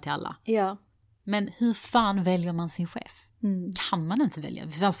standarden man säger till alla. Ja. Men hur fan väljer man sin chef? Kan man inte välja?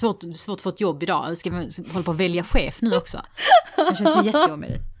 Det är svårt att få ett jobb idag. Ska man hålla på att välja chef nu också? Det känns ju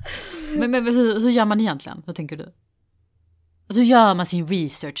jätteomöjligt. Men hur gör man egentligen? Hur tänker du? Alltså hur gör man sin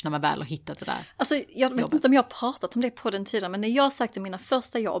research när man väl har hittat det där? Alltså jag vet inte om jag har pratat om det på den tiden, men när jag sökte mina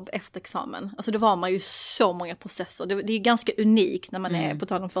första jobb efter examen, alltså då var man ju så många processer. Det är ganska unikt när man är på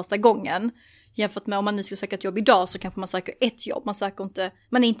tal om första gången. Jämfört med om man nu skulle söka ett jobb idag så kanske man söker ett jobb.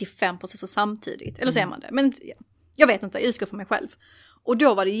 Man är inte i 5 processer samtidigt. Eller så är man det. Men jag vet inte, jag utgår från mig själv. Och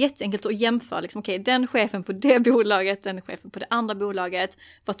då var det jätteenkelt att jämföra, liksom, okej, den chefen på det bolaget, den chefen på det andra bolaget,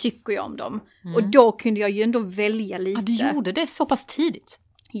 vad tycker jag om dem? Och då kunde jag ju ändå välja lite. Ja, du gjorde det så pass tidigt.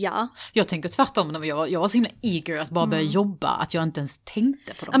 Ja. Jag tänker tvärtom, när jag var så himla eager att bara börja jobba, att jag inte ens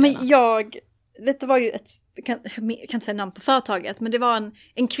tänkte på dem. Ja, men det var ju jag kan inte säga namn på företaget, men det var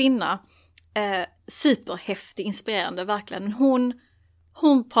en kvinna, superhäftig, inspirerande, verkligen.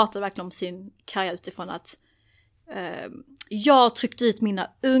 Hon pratade verkligen om sin karriär utifrån att jag tryckte ut mina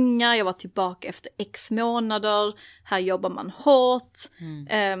ungar, jag var tillbaka efter x månader, här jobbar man hårt,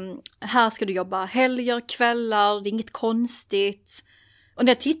 här ska du jobba helger, kvällar, det är inget konstigt. Och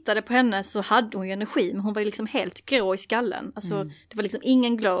när jag tittade på henne så hade hon ju energi, men hon var ju liksom helt grå i skallen. Alltså det var liksom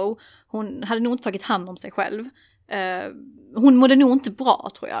ingen glow, hon hade nog inte tagit hand om sig själv. Hon mådde nog inte bra,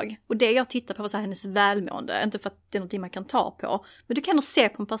 tror jag. Och det jag tittar på var så här, hennes välmående. Inte för att det är någonting man kan ta på. Men du kan nog se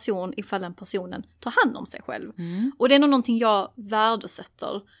på en person ifall den personen tar hand om sig själv. Och det är nog någonting jag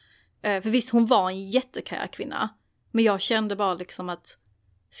värdesätter. För visst, hon var en jättekarriärkvinna. Men jag kände bara liksom att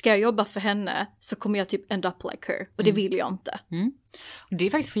ska jag jobba för henne så kommer jag typ end up like her. Och det vill jag inte. Och det är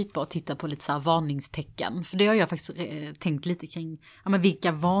faktiskt skitbra att titta på lite så här varningstecken. För det har jag faktiskt tänkt lite kring. Ja, men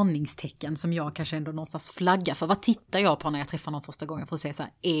vilka varningstecken som jag kanske ändå någonstans flaggar för. Vad tittar jag på när jag träffar någon första gången för att se så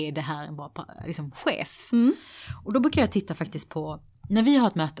här, är det här en bra liksom, chef? Och då brukar jag titta faktiskt på, när vi har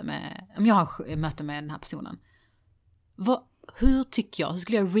ett möte med, om jag har ett möte med den här personen. Hur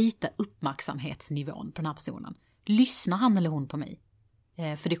skulle jag rita uppmärksamhetsnivån på den här personen? Lyssnar han eller hon på mig?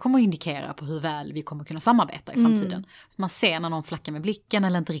 För det kommer att indikera på hur väl vi kommer kunna samarbeta i framtiden. Man ser när någon flackar med blicken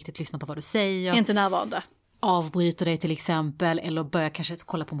eller inte riktigt lyssnar på vad du säger. Inte närvarande. Avbryter dig till exempel, eller börjar kanske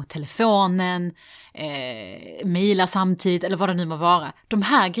kolla på telefonen, mejla samtidigt eller vad det nu må vara. De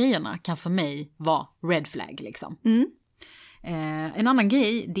här grejerna kan för mig vara red flag liksom. En annan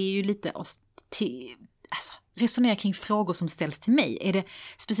grej, det är ju lite resonera kring frågor som ställs till mig. Är det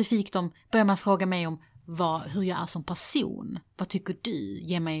specifikt börjar man fråga mig om hur jag är som person. Vad tycker du?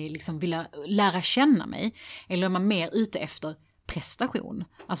 Ger mig liksom, vilja lära känna mig? Eller är man mer ute efter prestation?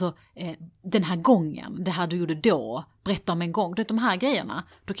 Alltså den här gången, det här du gjorde då, berätta om en gång. De här grejerna,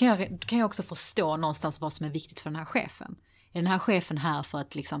 då kan jag också förstå någonstans vad som är viktigt för den här chefen. Är den här chefen här för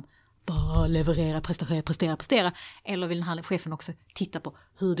att liksom bara leverera, prestera? Eller vill den här chefen också titta på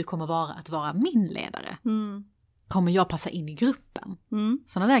hur det kommer vara att vara min ledare? Kommer jag passa in i gruppen?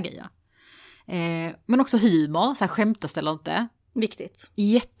 Sådana där grejer. Men också humor, så här, skämtas eller inte. Viktigt.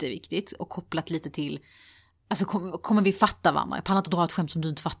 Jätteviktigt, och kopplat lite till, alltså kommer vi fatta varandra? Jag pallar inte dra ett skämt som du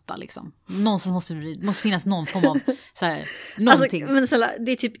inte fattar liksom. Någonstans måste finnas någon form av så här, någonting. Alltså, men snälla,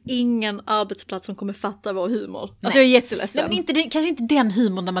 det är typ ingen arbetsplats som kommer fatta vår humor. Alltså jag är jätteledsen. Nej, men kanske inte den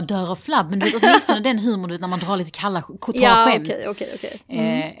humorn när man dör av flabb, men du vet, åtminstone den humorn när man drar lite kalla skämt. Okej.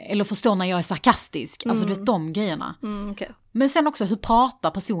 Eller förstår när jag är sarkastisk. Alltså du vet de grejerna. Okay. Men sen också, hur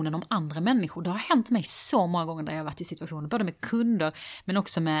pratar personen om andra människor? Det har hänt mig så många gånger där jag har varit i situationer, både med kunder men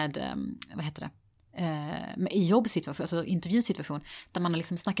också med, i jobbsituation, alltså intervjusituation, där man har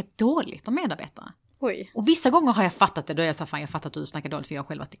liksom snackat dåligt om medarbetare. Oj. Och vissa gånger har jag fattat det, då är jag så fan, jag fattar att du snackar dåligt för jag har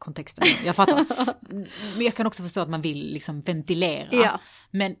själv varit i kontexten. Jag fattar. Men jag kan också förstå att man vill liksom ventilera. Ja.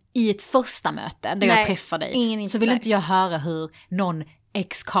 Men i ett första möte där jag träffar dig så vill inte jag höra hur någon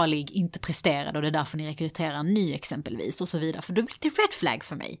ex-colleague inte presterade och det är därför ni rekryterar en ny exempelvis och så vidare. För då blir det red flag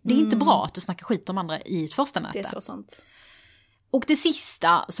för mig. Det är inte bra att du snackar skit om andra i ett första möte. Det är så sant. Och det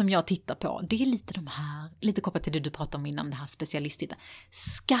sista som jag tittar på, det är lite kopplat till det du pratade om innan, det här specialistet.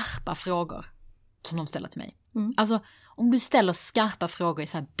 Skarpa frågor som de ställer till mig. Alltså om du ställer skarpa frågor,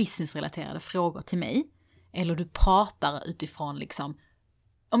 så här businessrelaterade frågor till mig, eller du pratar utifrån liksom,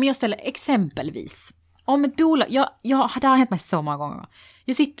 om jag ställer exempelvis, om ett bolag, det har hänt mig så många gånger.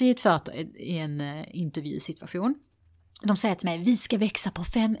 Jag sitter i ett företag i en intervjusituation. De säger till mig, vi ska växa på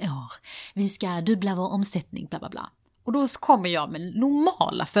 5 år. Vi ska dubbla vår omsättning, bla bla bla. Och då kommer jag med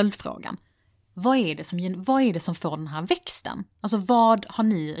normala följdfrågan. Vad är det som får den här växten? Alltså vad har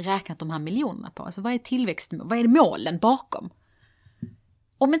ni räknat de här miljonerna på? Alltså vad är tillväxten? Vad är målen bakom?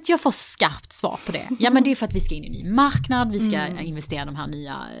 Om inte jag får skarpt svar på det. Ja, men det är för att vi ska in i en ny marknad. Vi ska investera i de här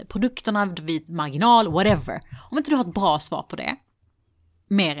nya produkterna vid marginal, whatever. Om inte du har ett bra svar på det,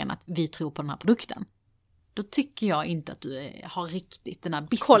 mer än att vi tror på den här produkten, då tycker jag inte att du har riktigt den här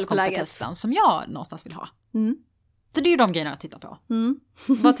businesskompetensen som jag någonstans vill ha. Så det är ju de grejerna jag tittar på.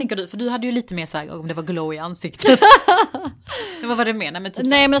 Vad tänker du? För du hade ju lite mer så här, om det var glow i ansiktet. Vad var det med? Nej, men, typ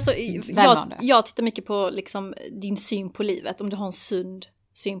nej, men alltså, jag tittar mycket på liksom din syn på livet. Om du har en sund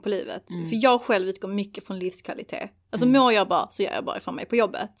syn på livet. För jag själv utgår mycket från livskvalitet. Alltså mår jag bra så gör jag bara ifrån mig på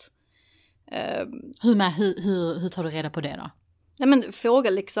jobbet. Hur tar du reda på det då? Nej, men fråga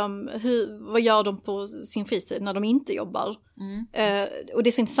liksom, vad gör de på sin fritid när de inte jobbar? Och det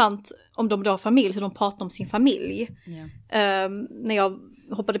är så intressant om de då har familj, hur de pratar om sin familj. När jag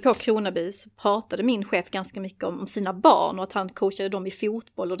hoppade på Kronaby så pratade min chef ganska mycket om sina barn och att han coachade dem i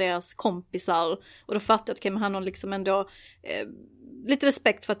fotboll och deras kompisar. Och då fattade jag att han har liksom ändå lite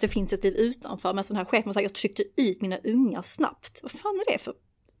respekt för att det finns ett liv utanför. Men sån här chef, man säger, jag tryckte ut mina ungar snabbt. Vad fan är det för?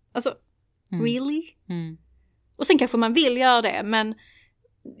 Alltså, really? Och sen kanske man vill göra det, men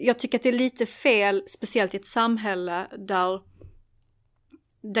jag tycker att det är lite fel, speciellt i ett samhälle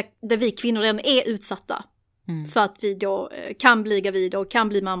där vi kvinnor redan är utsatta. För att vi då kan bli gravida och kan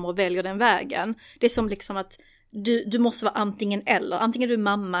bli mamma och väljer den vägen. Det är som liksom att du måste vara antingen eller. Antingen är du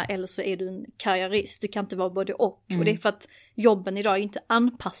mamma eller så är du en karriärist. Du kan inte vara både och. Och det är för att jobben idag är inte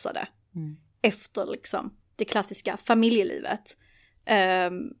anpassade efter liksom det klassiska familjelivet.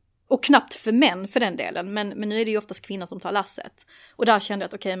 Och knappt för män för den delen. Men nu är det ju oftast kvinnor som tar lasset. Och där kände jag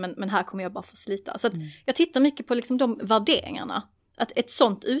att okej, men här kommer jag bara få slita. Så att jag tittar mycket på liksom de värderingarna. Att ett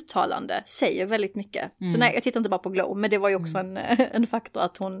sånt uttalande säger väldigt mycket. Så nej, jag tittar inte bara på glow. Men det var ju också en faktor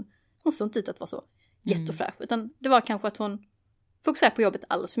att hon såg inte ut att vara så jättefräsch. Utan det var kanske att hon fokuserar på jobbet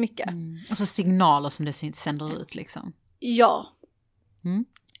alldeles för mycket. Alltså signaler som det sänder ut liksom. Ja.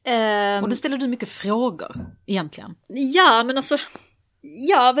 Och då ställer du mycket frågor egentligen. Ja, men alltså...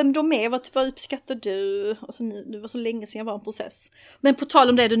 Ja, vem de är, vad uppskattar du? Alltså, det var så länge sedan jag var i en process. Men på tal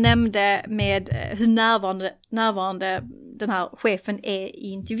om det du nämnde med hur närvarande den här chefen är i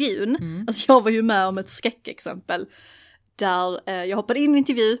intervjun. Alltså jag var ju med om ett skräckexempel där jag hoppade in i en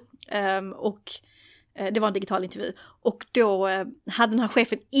intervju och det var en digital intervju. Och då hade den här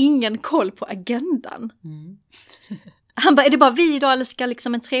chefen ingen koll på agendan. Han bara, är det bara vi då eller ska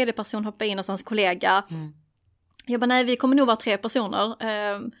liksom en tredje person hoppa in hos hans kollega? Jag bara, nej, vi kommer nog vara 3 personer.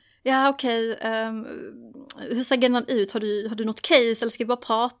 Ja, okej. Hur ser agendan ut? Har du något case eller ska vi bara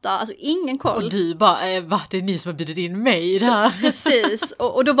prata? Alltså ingen koll. Och du bara, det är ni som har bjudit in mig i det här. Precis.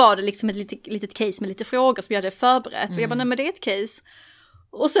 Och då var det liksom ett litet case med lite frågor som jag hade förberett. Och jag bara, nej men det är ett case.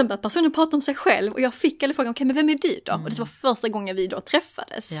 Och sen började personen prata om sig själv. Och jag fick frågan, okej, men vem är du då? Och det var första gången vi då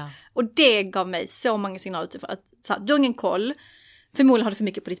träffades. Ja. Och det gav mig så många signaler utifrån att så här, du har ingen koll. Förmodligen har du för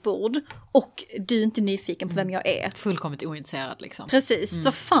mycket på ditt bord. Och du är inte nyfiken på vem jag är. Fullkomligt ointresserad liksom. Precis,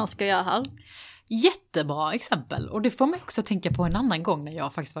 så fan ska jag göra här? Jättebra exempel. Och det får man också tänka på en annan gång när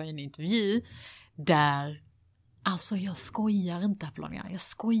jag faktiskt var i en intervju. Där, alltså jag skojar inte Apollonia. Jag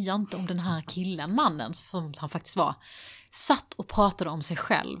skojar inte om den här mannen som han faktiskt var. Satt och pratade om sig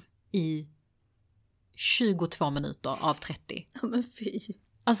själv i 22 minuter av 30. Ja men fy.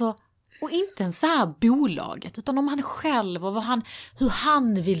 Alltså... Och inte ens så här bolaget, utan om han själv och hur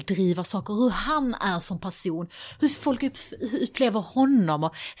han vill driva saker, hur han är som person, hur folk upplever honom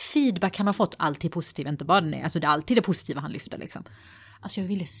och feedback han har fått, alltid positiv, inte bara det, alltså det är alltid det positiva han lyfter liksom. Alltså jag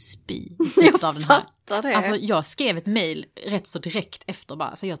ville spy i slutet av den här. Det. Alltså jag skrev ett mejl rätt så direkt efter bara,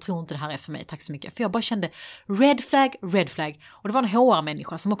 alltså jag tror inte det här är för mig, tack så mycket. För jag bara kände red flag. Och det var en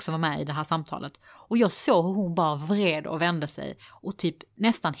HR-människa som också var med i det här samtalet. Och jag såg hur hon bara vred och vände sig och typ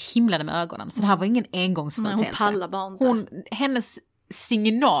nästan himlade med ögonen. Så det här var ingen engångsföreteelse. Hon pallar bara inte. Hennes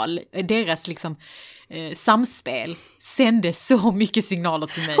signal, deras liksom samspel sände så mycket signaler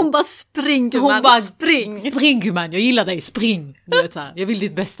till mig. Hon bara spring gumman, jag gillar dig, spring. Du vet så här, jag vill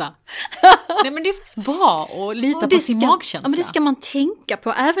ditt bästa. Nej men det är faktiskt bra att lita på sin magkänsla. Ja, men det ska man tänka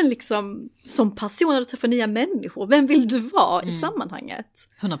på även liksom som person när du träffar nya människor. Vem vill du vara i sammanhanget?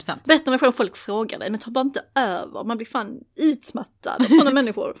 100%. Berätta om folk frågar dig, men ta bara inte över. Man blir fan utmattad av sådana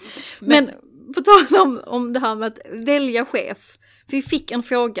människor. Men på tal om det här med att välja chef. För vi fick en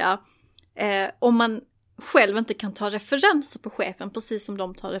fråga om man själv inte kan ta referenser på chefen precis som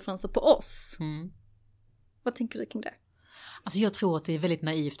de tar referenser på oss. Vad tänker du kring det? Alltså jag tror att det är väldigt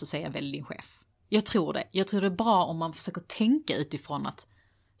naivt att säga välj din chef. Jag tror det. Jag tror det är bra om man försöker tänka utifrån att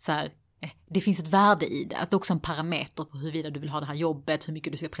så här, det finns ett värde i det. Att det är också en parameter på huruvida du vill ha det här jobbet, hur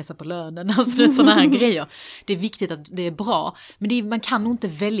mycket du ska pressa på lönen. Alltså sådana här grejer. Det är viktigt att det är bra. Men man kan nog inte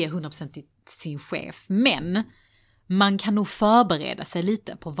välja 100% sin chef. Men man kan nog förbereda sig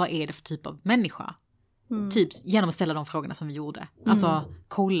lite på vad är det för typ av människa. Typ genom att ställa de frågorna som vi gjorde. Alltså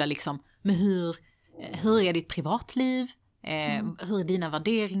kolla liksom, men hur är ditt privatliv? Hur är dina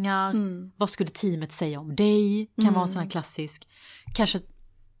värderingar? Vad skulle teamet säga om dig? Kan vara en sån här klassisk. Kanske,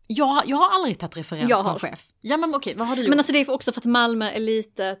 jag har aldrig tagit referens på en chef. Ja men okej, vad har du gjort? Men alltså det är också för att Malmö är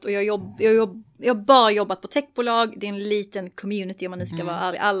litet och jag har bara jobbat på techbolag. Det är en liten community om man nu ska vara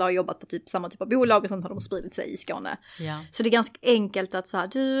ärlig. Alla har jobbat på typ samma typ av bolag och sen har de spridit sig i Skåne. Ja. Så det är ganska enkelt att så här,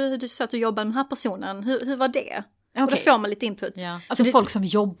 du sa att du jobbar med den här personen. Hur var det? Okay. Och då får man lite input. Ja. Alltså folk som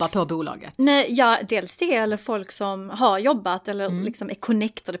jobbar på bolaget? Nej, ja, dels det eller folk som har jobbat eller liksom är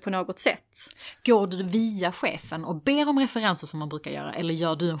connectade på något sätt. Går du via chefen och ber om referenser som man brukar göra eller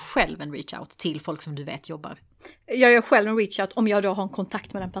gör du själv en reach out till folk som du vet jobbar? Jag gör själv en reach out om jag då har en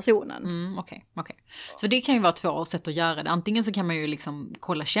kontakt med den personen. Okej. Så det kan ju vara två sätt att göra det. Antingen så kan man ju liksom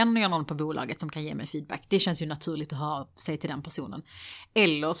kolla, känner jag någon på bolaget som kan ge mig feedback? Det känns ju naturligt att höra sig till den personen.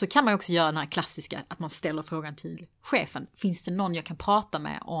 Eller så kan man ju också göra den här klassiska att man ställer frågan till chefen. Finns det någon jag kan prata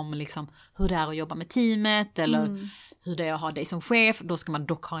med om liksom hur det är att jobba med teamet eller hur det är att ha dig som chef? Då ska man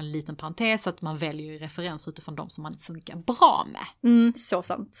dock ha en liten parentes att man väljer referenser utifrån de som man funkar bra med. Så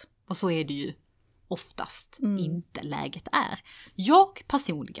sant. Och så är det ju oftast inte läget är. Jag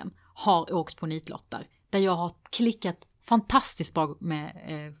personligen har åkt på nitlottar där jag har klickat fantastiskt bra med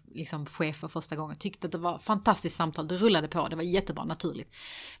liksom chefer första gången. Tyckte att det var fantastiskt samtal, det rullade på, det var jättebra, naturligt.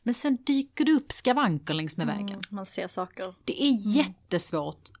 Men sen dyker det upp skavanker längs med vägen. Man ser saker. Det är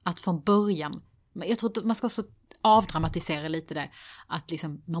jättesvårt att från början, jag tror att man ska också avdramatisera lite det, att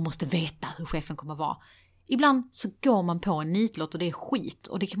liksom, man måste veta hur chefen kommer att vara. Ibland så går man på en nitlott och det är skit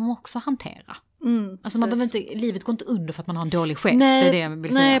och det kan man också hantera. Alltså man behöver inte, livet går inte under för att man har en dålig chef. Nej, det är det jag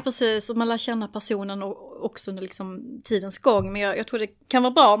vill säga. Nej, precis. Och man lär känna personen också under liksom tidens gång. Men jag tror det kan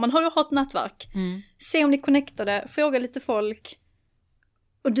vara bra om man har ett nätverk. Se om ni connectade, fråga lite folk.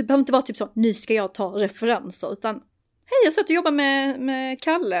 Och det behöver inte vara typ så, nu ska jag ta referenser. Utan, hej, jag satt och jobbade med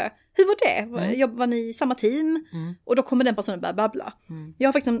Kalle. Hur var det? Jobbar ni i samma team? Och då kommer den personen börja babbla. Jag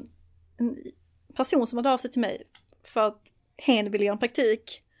har faktiskt en person som hade av sig till mig för att hen ville göra en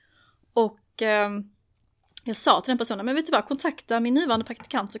praktik. Och jag sa till den personen, men vet du vad, kontakta min nuvarande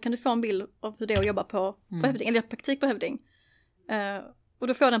praktikant så kan du få en bild av hur det är att jobba på Hövding, eller praktik på Hövding. Och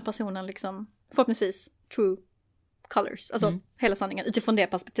då får den personen liksom, förhoppningsvis, true colors, alltså hela sanningen utifrån det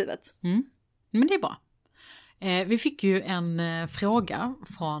perspektivet. Men det är bra. Vi fick ju en fråga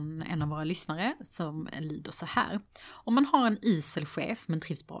från en av våra lyssnare som lyder så här. Om man har en isel chef men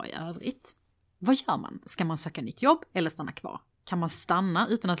trivs bra i övrigt, vad gör man? Ska man söka nytt jobb eller stanna kvar? Kan man stanna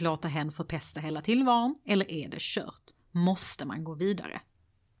utan att låta hen förpesta hela tillvaron? Eller är det kört? Måste man gå vidare?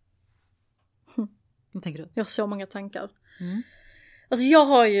 Vad tänker du? Jag har så många tankar. Alltså jag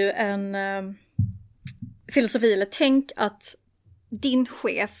har ju en filosofi, eller tänk att din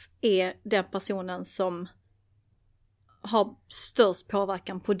chef är den personen som har störst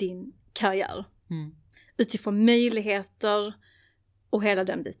påverkan på din karriär. Utifrån möjligheter och hela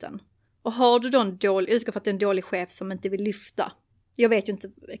den biten. Och har du då utgå för att det är en dålig chef som inte vill lyfta. Jag vet ju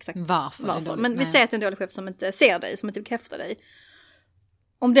inte exakt varför. Men vi säger att det är en dålig chef som inte ser dig, som inte bekräftar dig.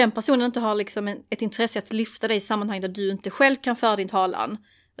 Om den personen inte har liksom ett intresse att lyfta dig i sammanhang där du inte själv kan föra din talan.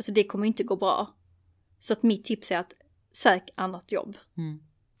 Alltså det kommer inte gå bra. Så att mitt tips är att sök annat jobb.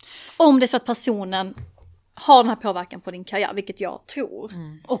 Om det är så att personen har den här påverkan på din karriär, vilket jag tror.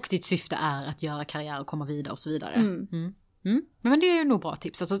 Och ditt syfte är att göra karriär och komma vidare och så vidare. Men det är ju nog bra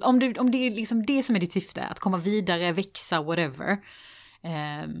tips. Alltså, om det är liksom det som är ditt syfte, att komma vidare, växa, whatever.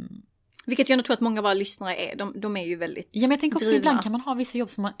 Vilket jag nog tror att många av våra lyssnare är. De är ju väldigt Ja, men jag tänker också drivna. ibland kan man ha vissa jobb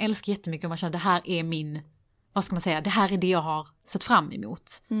som man älskar jättemycket och man känner det här är min, vad ska man säga, det här är det jag har sett fram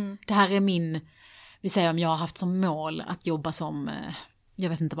emot. Det här är min, vi säger om jag har haft som mål att jobba som, jag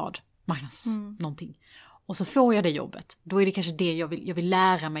vet inte vad, någonting. Och så får jag det jobbet. Då är det kanske det jag vill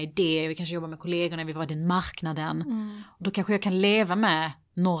lära mig det. Jag vill kanske jobba med kollegorna, jag vill vara i den marknaden. Och då kanske jag kan leva med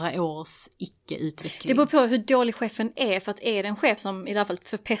några års icke-utveckling. Det beror på hur dålig chefen är. För att är det en chef som i alla fall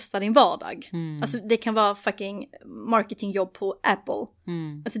förpestar din vardag. Alltså det kan vara fucking marketingjobb på Apple.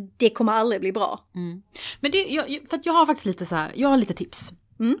 Alltså det kommer aldrig bli bra. Men för att jag har faktiskt lite så här, jag har lite tips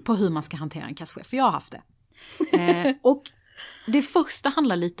på hur man ska hantera en kasschef. För jag har haft det. Och det första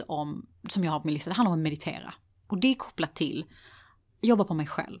handlar lite om, som jag har på min lista, det handlar om att meditera. Och det är kopplat till jobba på mig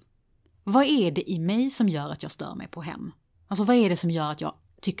själv. Vad är det i mig som gör att jag stör mig på hem? Alltså vad är det som gör att jag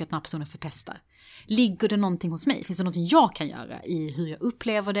tycker att den här personen förpestar? Ligger det någonting hos mig? Finns det någonting jag kan göra i hur jag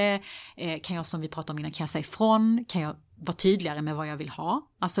upplever det? Kan jag, som vi pratade om innan, kan jag säga ifrån? Kan jag vara tydligare med vad jag vill ha?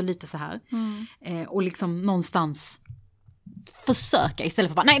 Alltså lite så här. Och liksom någonstans försöka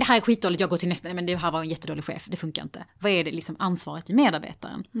istället för bara, nej det här är skitdåligt, jag går till nästa, nej men det här var en jättedålig chef, det funkar inte. Vad är det liksom ansvaret i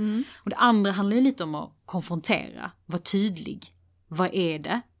medarbetaren? Och det andra handlar ju lite om att konfrontera, vara tydlig. Vad är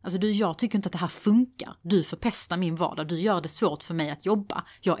det? Alltså jag tycker inte att det här funkar. Du förpestar min vardag, du gör det svårt för mig att jobba.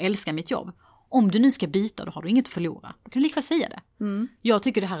 Jag älskar mitt jobb. Om du nu ska byta, då har du inget att förlora. Då kan du lika säga det. Jag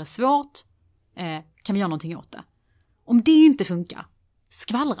tycker det här är svårt, kan vi göra någonting åt det? Om det inte funkar,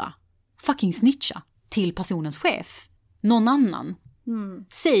 skvallra, fucking snitcha till personens chef. Någon annan.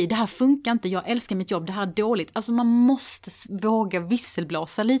 Säg, det här funkar inte, jag älskar mitt jobb, det här är dåligt. Alltså man måste våga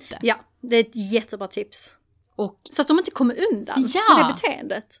visselblåsa lite. Ja, det är ett jättebra tips. Och så att de inte kommer undan med det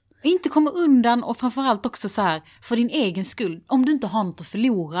beteendet. Inte kommer undan, och framförallt också så här, för din egen skull. Om du inte har något att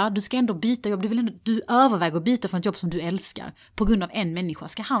förlora, du ska ändå byta jobb. Du överväger att byta från ett jobb som du älskar på grund av en människa.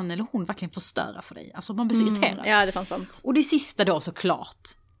 Ska han eller hon verkligen förstöra för dig? Alltså man blir så irriterad. Ja, det fanns sant. Och det sista då såklart.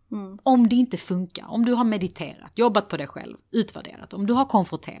 Om det inte funkar, om du har mediterat, jobbat på dig själv, utvärderat, om du har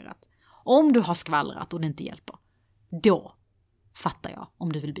konfronterat, om du har skvallrat och det inte hjälper, då fattar jag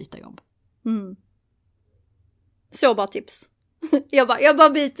om du vill byta jobb. Så bra tips. Jag bara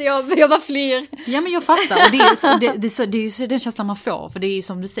byter jobb, jag bara flyr. Ja, men jag fattar, och det är ju den känslan man får, för det är ju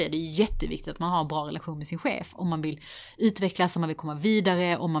som du säger, det är jätteviktigt att man har en bra relation med sin chef om man vill utvecklas, om man vill komma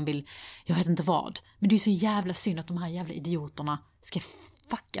vidare, om man vill, jag vet inte vad. Men det är ju så jävla synd att de här jävla idioterna ska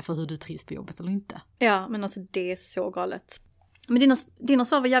fucka för hur du trivs på jobbet eller inte. Ja, men alltså det är så galet. Men dina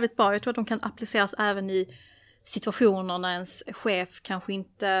svar var jävligt bra. Jag tror att de kan appliceras även i situationer när ens chef kanske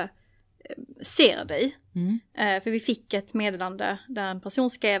inte ser dig. För vi fick ett meddelande där en person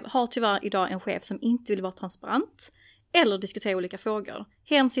skrev: har tyvärr idag en chef som inte vill vara transparent eller diskutera olika frågor.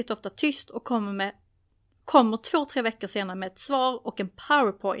 Hen sitter ofta tyst och kommer 2-3 veckor senare med ett svar och en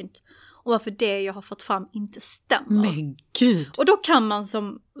PowerPoint och varför det jag har fått fram inte stämmer. Men gud! Och då kan man,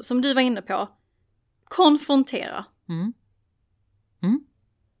 som du var inne på, konfrontera.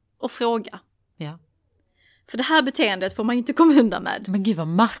 Och fråga. Ja. För det här beteendet får man ju inte komma undan med. Men gud vad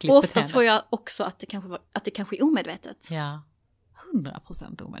märkligt oftast beteende. tror jag också att det kanske är omedvetet. Ja,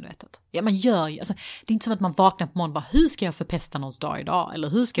 100% omedvetet. Ja, man gör ju, alltså, det är inte som att man vaknar på morgonen och bara, hur ska jag förpesta någons dag idag? Eller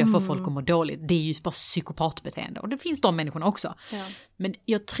hur ska jag få folk att må dåligt? Det är ju bara psykopatbeteende. Och det finns de människorna också. Ja. Men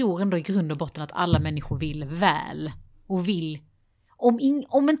jag tror ändå i grund och botten att alla människor vill väl. Och vill,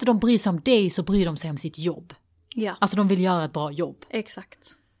 om inte de bryr sig om dig så bryr de sig om sitt jobb. Ja. Alltså de vill göra ett bra jobb.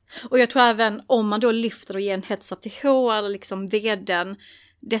 Exakt. Och jag tror även om man då lyfter och ger en heads up till HR eller liksom vd:n,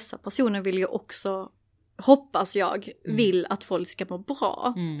 dessa personer vill ju också, hoppas jag, vill att folk ska må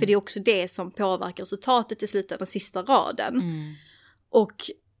bra. För det är också det som påverkar resultatet i slutet av den sista raden.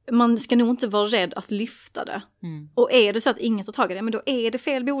 Och man ska nog inte vara rädd att lyfta det. Och är det så att ingen tar tag i det, men då är det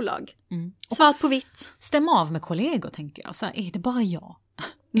fel bolag. Svart på vitt. Stäm av med kollegor, tänker jag. Så här, är det bara jag?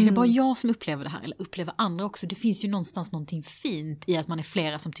 Är det bara jag som upplever det här, eller upplever andra också? Det finns ju någonstans någonting fint i att man är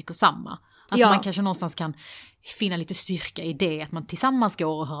flera som tycker samma. Alltså man kanske någonstans kan finna lite styrka i det, att man tillsammans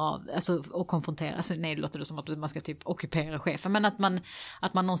går och hör av, alltså, och konfronterar. Alltså, nej, det låter det som att man ska typ ockupera chefen, men att man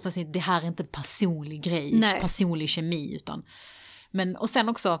någonstans, det här är inte en personlig grej, personlig kemi, utan, men, och sen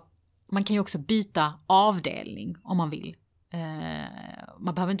också, man kan ju också byta avdelning om man vill.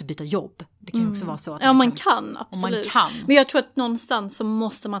 Man behöver inte byta jobb. Det kan ju också vara så att man kan absolut. Men jag tror att någonstans så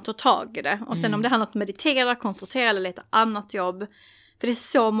måste man ta tag i det. Och sen om det handlar om att meditera, konfrontera eller leta annat jobb. För det är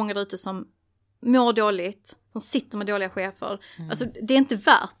så många där ute som mår dåligt, som sitter med dåliga chefer. Alltså det är inte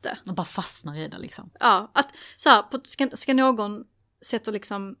värt det. Och bara fastnar i det liksom. Ja, att så här, ska någon sätter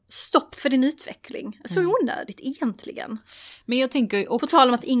liksom stopp för din utveckling. Så onödigt egentligen. Men jag tänker också... På tal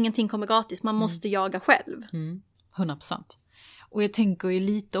om att ingenting kommer gratis, man måste jaga själv. 100%. Och jag tänker ju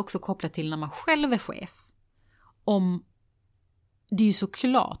lite också kopplat till när man själv är chef. Det är ju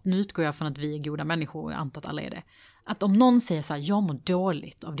såklart, nu utgår jag från att vi är goda människor och jag antar att alla är det. Att om någon säger så här, jag mår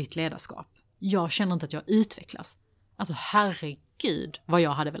dåligt av ditt ledarskap. Jag känner inte att jag utvecklas. Alltså herregud, vad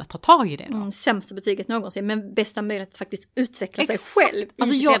jag hade velat ta tag i det då. Sämsta betyget någonsin, men bästa möjlighet att faktiskt utveckla sig själv i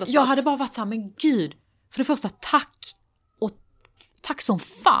sitt ledarskap. Jag hade bara varit så här, men gud, för det första tack. Och tack som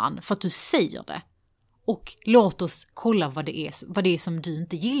fan för att du säger det. Och låt oss kolla vad det är som du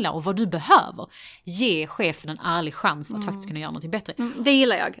inte gillar och vad du behöver. Ge chefen en ärlig chans att faktiskt kunna göra något bättre. Det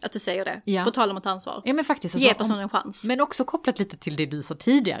gillar jag, att du säger det. Ja. På tal om att ta ansvar. Ja, men faktiskt, alltså, ge personen en chans. Men också kopplat lite till det du sa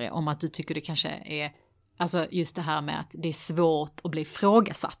tidigare om att du tycker det kanske är, alltså just det här med att det är svårt att bli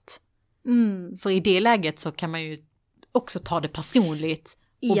ifrågasatt. För i det läget så kan man ju också ta det personligt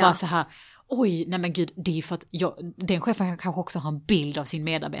och bara så här, oj, nej men gud, det är för att den chefen kanske också har en bild av sin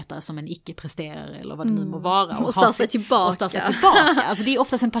medarbetare som en icke-presterare eller vad det nu må vara. Och star sig tillbaka. Alltså det är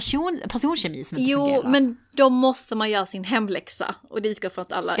oftast en personkemi som inte fungerar. Jo, men då måste man göra sin hemläxa. Och det utgår från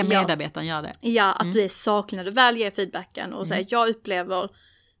att alla... Ska medarbetaren göra det? Ja, att du är saklig när du väl ger feedbacken. Och säger, jag upplever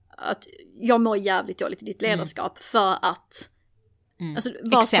att jag mår jävligt dåligt i ditt ledarskap för att... Alltså,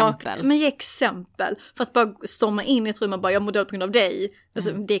 exempel. Men ge exempel. För att bara storma in i ett rum och bara, jag mår dåligt på grund av dig.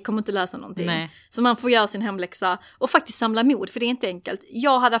 Alltså, det kommer inte lösa någonting. Nej. Så man får göra sin hemläxa och faktiskt samla mod. För det är inte enkelt.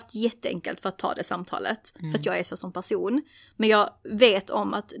 Jag hade haft jätteenkelt för att ta det samtalet. För att jag är så som person. Men jag vet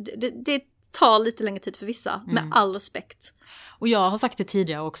om att det tar lite längre tid för vissa. Med all respekt. Och jag har sagt det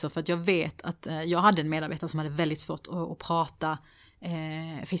tidigare också. För att jag vet att jag hade en medarbetare som hade väldigt svårt att prata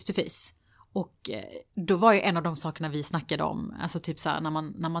face to face. Och då var ju en av de sakerna vi snackade om, alltså typ så här,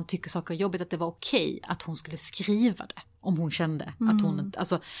 när man tycker saker är jobbigt, att det var okej att hon skulle skriva det om hon kände att hon inte,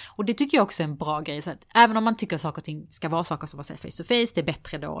 alltså, och det tycker jag också är en bra grej, så att även om man tycker att saker och ting ska vara saker som man säger face to face, det är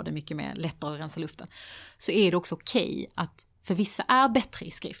bättre då, det är mycket mer lättare att rensa luften, så är det också okej att, för vissa är bättre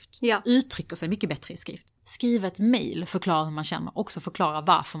i skrift, uttrycker sig mycket bättre i skrift. Skriva ett mejl, förklara hur man känner, också förklara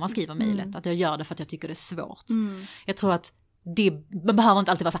varför man skriver mejlet, att jag gör det för att jag tycker det är svårt. Jag tror att man behöver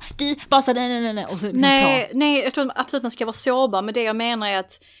inte alltid vara så här, du bara så nej och så liksom nej, jag tror absolut man ska vara sårbar, men det jag menar är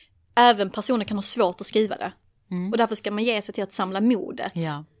att även personer kan ha svårt att skriva det. Och därför ska man ge sig till att samla modet.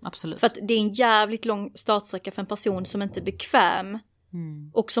 Ja, absolut. För att det är en jävligt lång startsträcka för en person som inte är bekväm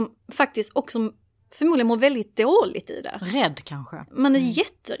och som faktiskt också förmodligen mår väldigt dåligt i det. Rädd kanske. Man är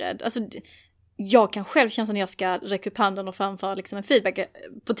jätterädd. Alltså, jag kan själv känna när jag ska räcka upp handen och framföra liksom en feedback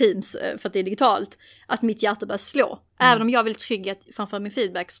på Teams för att det är digitalt, att mitt hjärta börjar slå. Även om jag vill trygga att framföra min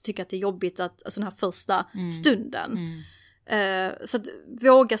feedback, så tycker jag att det är jobbigt att, alltså den här första stunden. Så att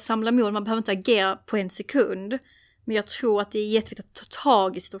våga samla mod, man behöver inte agera på en sekund. Men jag tror att det är jätteviktigt att ta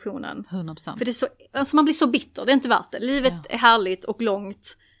tag i situationen. 100%. För det är så, alltså man blir så bitter, det är inte värt det. Livet är härligt och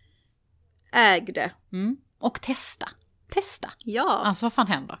långt. Äg det. Och testa. Ja. Alltså vad fan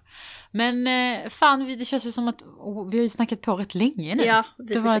händer? Men fan, det känns ju som att vi har ju snackat på rätt länge nu. Ja,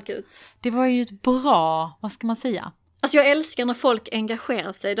 det var ju ett bra, vad ska man säga? Alltså jag älskar när folk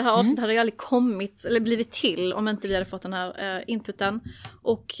engagerar sig. Det här avsnittet hade ju aldrig kommit eller blivit till om inte vi hade fått den här inputen.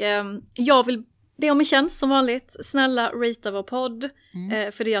 Och jag vill be om en tjänst som vanligt. Snälla, ratea vår podd.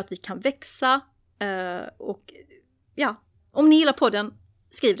 För det gör att vi kan växa. Och ja, om ni gillar podden,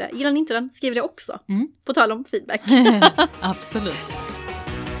 skriv det. Gillar ni inte den, skriv det också. På tal om feedback. Absolut.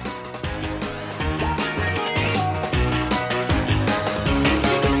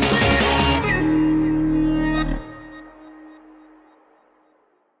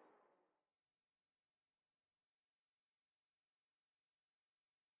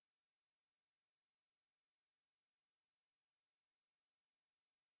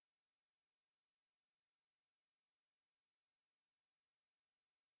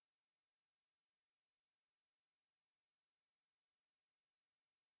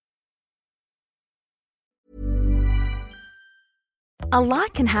 A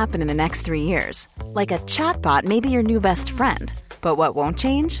lot can happen in the next 3 years. Like a chatbot may be your new best friend. But what won't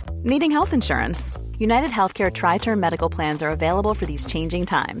change? Needing health insurance. United Healthcare Tri-Term Medical Plans are available for these changing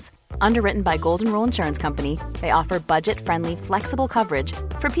times. Underwritten by Golden Rule Insurance Company, they offer budget-friendly, flexible coverage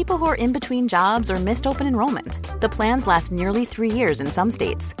for people who are in between jobs or missed open enrollment. The plans last nearly 3 years in some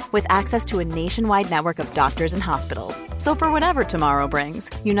states, with access to a nationwide network of doctors and hospitals. So for whatever tomorrow brings,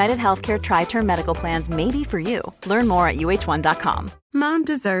 United Healthcare Tri-Term Medical Plans may be for you. Learn more at uh1.com. Mom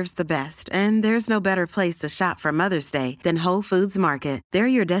deserves the best, and there's no better place to shop for Mother's Day than Whole Foods Market. They're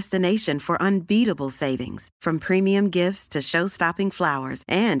your destination for unbeatable savings, from premium gifts to show-stopping flowers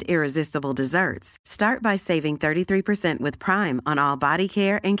and irresistible desserts. Start by saving 33% with Prime on all body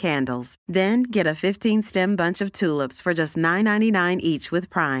care and candles. Then get a 15-stem bunch of tulips for just $9.99 each with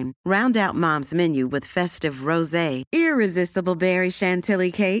Prime. Round out Mom's menu with festive rosé, irresistible berry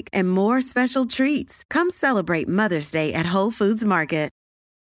chantilly cake, and more special treats. Come celebrate Mother's Day at Whole Foods Market.